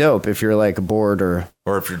 Hovering's dope if you're like bored or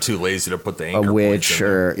Or if you're too lazy to put the a anchor points witch in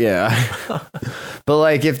there. or yeah. But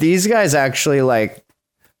like if these guys actually like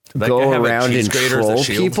That go guy have a around cheese and grater as a troll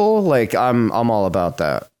shield? people, like I'm all about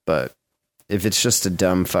that. But if it's just a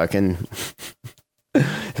dumb fucking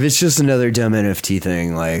if it's just another dumb NFT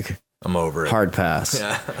thing, like I'm over it. hard pass.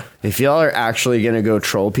 Yeah. If y'all are actually gonna go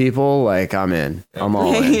troll people, like I'm in. I'm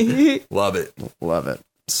all in. Love it. Love it.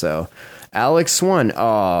 So Alex 1.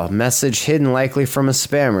 Oh, message hidden likely from a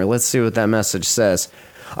spammer. Let's see what that message says.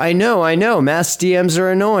 I know, mass DMs are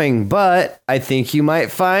annoying, but I think you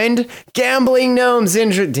might find gambling gnomes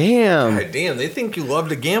Damn. God damn, they think you love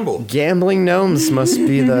to gamble. Gambling gnomes must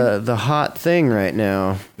be the hot thing right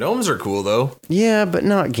now. Gnomes are cool though. Yeah, but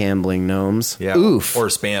not gambling gnomes. Yeah. Oof. Or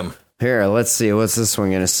spam. Here, let's see. What's this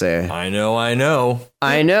one gonna say? I know. I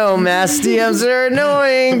know, mass DMs are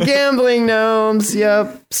annoying. Gambling gnomes.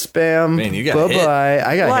 Yep. Spam. Man, you got Bye-bye. hit.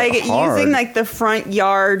 I got Like hit hard. using like the front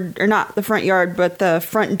yard, or not the front yard, but the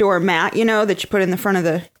front door mat, you know, that you put in the front of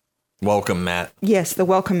the, Welcome, Matt. yes, the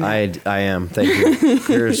welcome mat. I am. Thank you.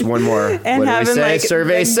 Here's one more. What do we having, say? like,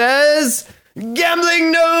 Survey like- says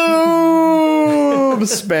gambling noob.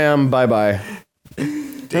 Spam. Bye-bye.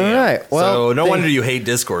 All right. Well, so no wonder you hate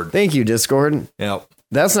Discord. Thank you, Discord. Yep.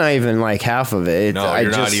 That's not even like half of it. No,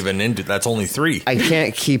 you're not even into. That's only 3. I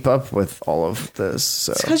can't keep up with all of this.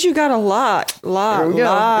 So. Because you got a lot. There we go.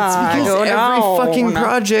 I It's don't because every know. fucking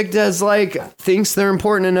project has like thinks they're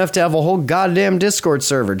important enough to have a whole goddamn Discord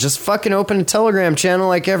server. Just fucking open a Telegram channel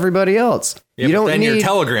like everybody else. Yeah, you but don't then need. your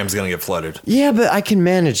Telegram's gonna get flooded. Yeah, but I can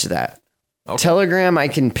manage that. Okay. Telegram, I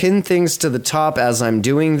can pin things to the top as I'm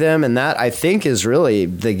doing them, and that I think is really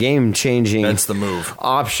the game-changing. That's the move.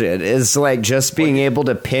 Option is like just being able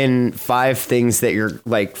to pin 5 things that you're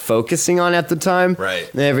like focusing on at the time. Right.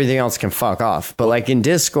 And everything else can fuck off. But like in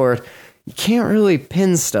Discord, you can't really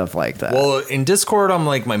pin stuff like that. Well, in Discord, on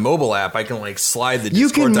like my mobile app, I can like slide the you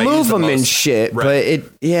can Discords I use move the them and most. shit, Right. but it's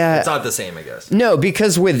It's not the same, I guess. no,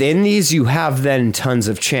 because within these you have then tons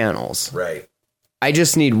of channels. Right. I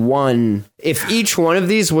just need one. If each one of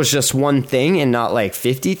these was just one thing and not like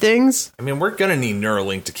 50 things, I mean, we're gonna need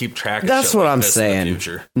Neuralink to keep track of that's shit what like I'm this saying. in the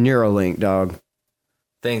future. Neuralink, dog.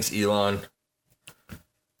 Thanks, Elon.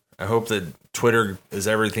 I hope that Twitter is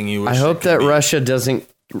everything you wish I it hope could that be. Russia doesn't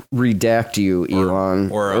redact you,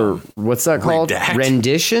 Elon. or, what's that called? redact?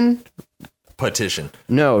 Rendition? Petition.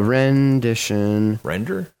 No, rendition.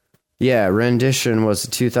 Render? Yeah, Rendition was a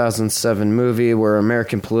 2007 movie where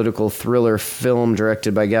American political thriller film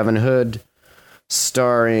directed by Gavin Hood,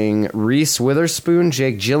 starring Reese Witherspoon,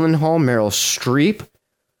 Jake Gyllenhaal, Meryl Streep.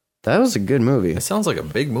 That was a good movie. It sounds like a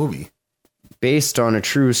big movie. Based on a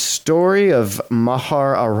true story of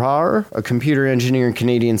Mahar Arar, a computer engineer and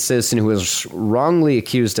Canadian citizen who was wrongly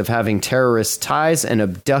accused of having terrorist ties and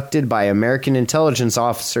abducted by American intelligence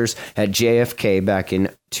officers at JFK back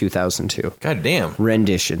in 2002. God damn.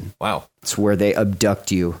 Rendition. Wow. It's where they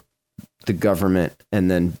abduct you, the government,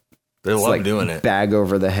 and then They love doing it. Bag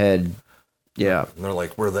over the head. Yeah. And they're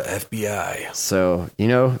like, we're the FBI. So,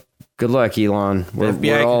 good luck, Elon. The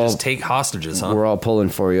FBI can just take hostages, huh? We're all pulling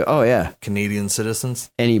for you. Oh, yeah. Canadian citizens?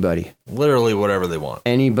 Anybody. Literally whatever they want.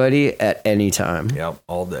 Anybody at any time. Yep,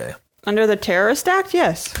 all day. Under the Terrorist Act,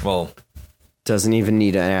 yes. Well, doesn't even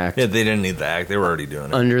need an act. Yeah, they didn't need the act. They were already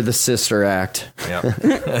doing it. Under the Sister Act. Yeah.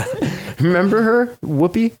 Remember her?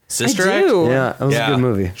 Whoopi? Sister I Act? do. Yeah, that was a good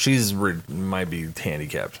movie. She's might be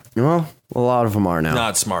handicapped. Well, a lot of them are now.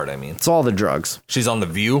 Not smart, I mean. It's all the drugs. She's on The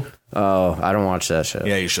View? Oh, I don't watch that shit.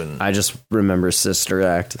 Yeah, you shouldn't. I just remember Sister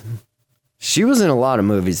Act. She was in a lot of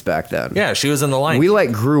movies back then. Yeah, she was in The Lion We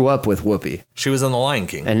King. grew up with Whoopi. She was in The Lion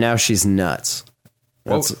King. And now she's nuts.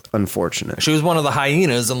 That's unfortunate. She was one of the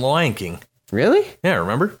hyenas in The Lion King. Really? Yeah,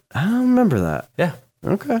 remember? I don't remember that. Yeah.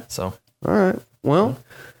 Okay. So. All right. Well,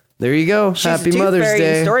 there you go. She's Happy a Tooth Mother's Fairy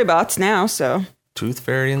Day. in Storybots now, so. Tooth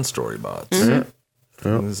Fairy and Storybots. Mm-hmm.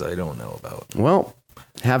 Things I don't know about. Well,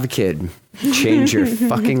 have a kid. Change your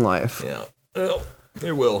fucking life. Yeah. Well,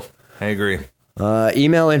 it will. I agree.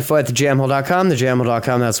 Email info@thejamhole.com.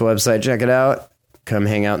 Thejamhole.com, that's the website. Check it out. Come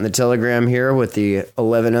hang out in the Telegram here with the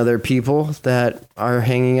 11 other people that are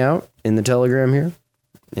hanging out in the Telegram here.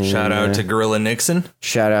 And, Shout out to Gorilla Nixon.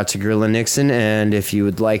 Shout out to Gorilla Nixon. And if you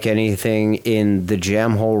would like anything in the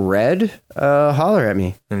Jamhole Red, holler at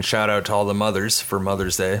me. And shout out to all the mothers for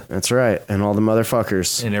Mother's Day. That's right. And all the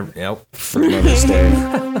motherfuckers And yep. for Mother's Day.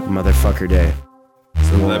 Motherfucker Day.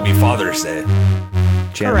 So that'd be Father's Day.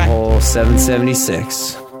 Jamhole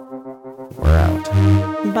 776. We're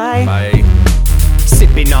out. Bye. Bye.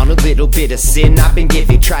 Sipping on a little bit of sin I've been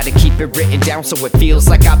giving. Try to keep it written down so it feels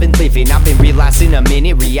like I've been living. I've been realizing a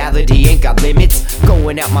minute reality ain't got limits.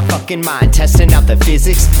 Going out my fucking mind, testing out the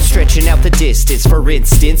physics, stretching out the distance. For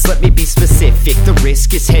instance, let me be specific. The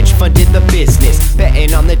risk is hedge funding the business,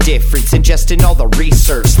 betting on the difference, ingesting all the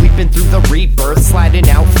research, sleeping through the rebirth, sliding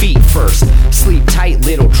out feet first. Sleep tight,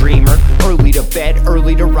 little dreamer. Early to bed,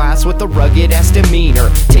 early to rise with a rugged ass demeanor.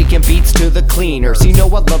 Taking beats to the cleaners. You know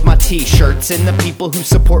I love my t-shirts and the people who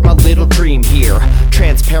support my little dream here.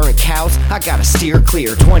 Transparent cows, I gotta steer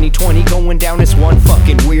clear. 2020 going down as one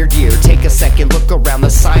fucking weird year. Take a second, look around, the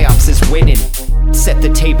psyops is winning. Set the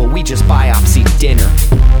table, we just biopsy dinner.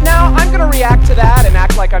 Now, I'm gonna react to that and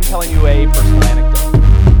act like I'm telling you a personal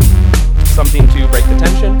anecdote. Something to break the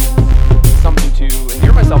tension, something to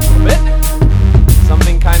endear myself a little bit,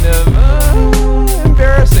 something kind of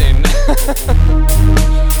embarrassing.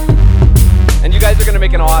 And you guys are gonna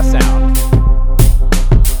make an awe sound.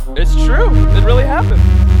 It's true, it really happened.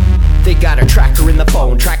 They got a tracker in the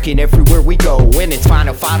phone, tracking everywhere we go. And it's fine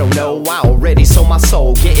if I don't know. I already sold my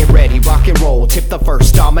soul, getting ready, rock and roll. Tip the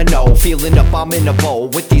first domino, feeling up, I'm in a bowl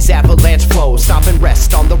with these avalanche flows. Stop and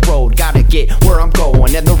rest on the road, gotta get where I'm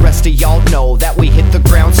going. And the rest of y'all know that we hit the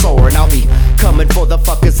ground soaring. I'll be coming for the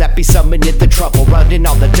fuckers that be summoning the trouble, running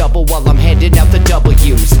on the double while I'm handing out the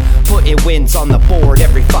W's, putting wins on the board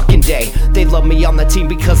every fucking day. They love me on the team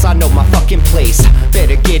because I know my fucking place.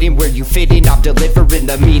 Better get in where you fit in, I'm delivering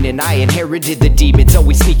the meaning. I inherited the demons,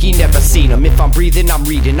 always sneaky, never seen them. If I'm breathing, I'm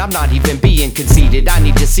reading, I'm not even being conceited. I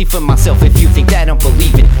need to see for myself if you think that I'm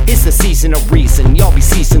believing. It's the season of reason, y'all be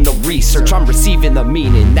ceasing the research. I'm receiving the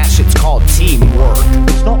meaning, that shit's called teamwork.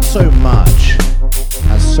 It's not so much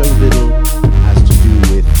as so little as to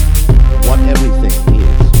do with what everything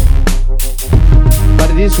is.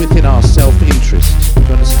 But it is within our self-interest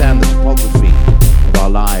to understand the topography of our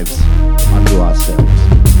lives unto ourselves.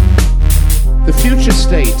 The future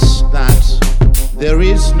states that there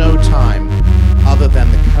is no time other than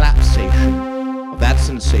the collapsation of that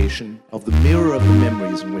sensation of the mirror of the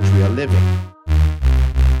memories in which we are living.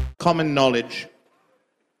 Common knowledge,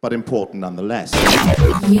 but important nonetheless.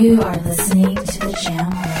 You are listening to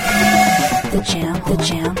The Jam Hole. The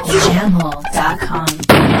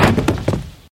Jamhole.com.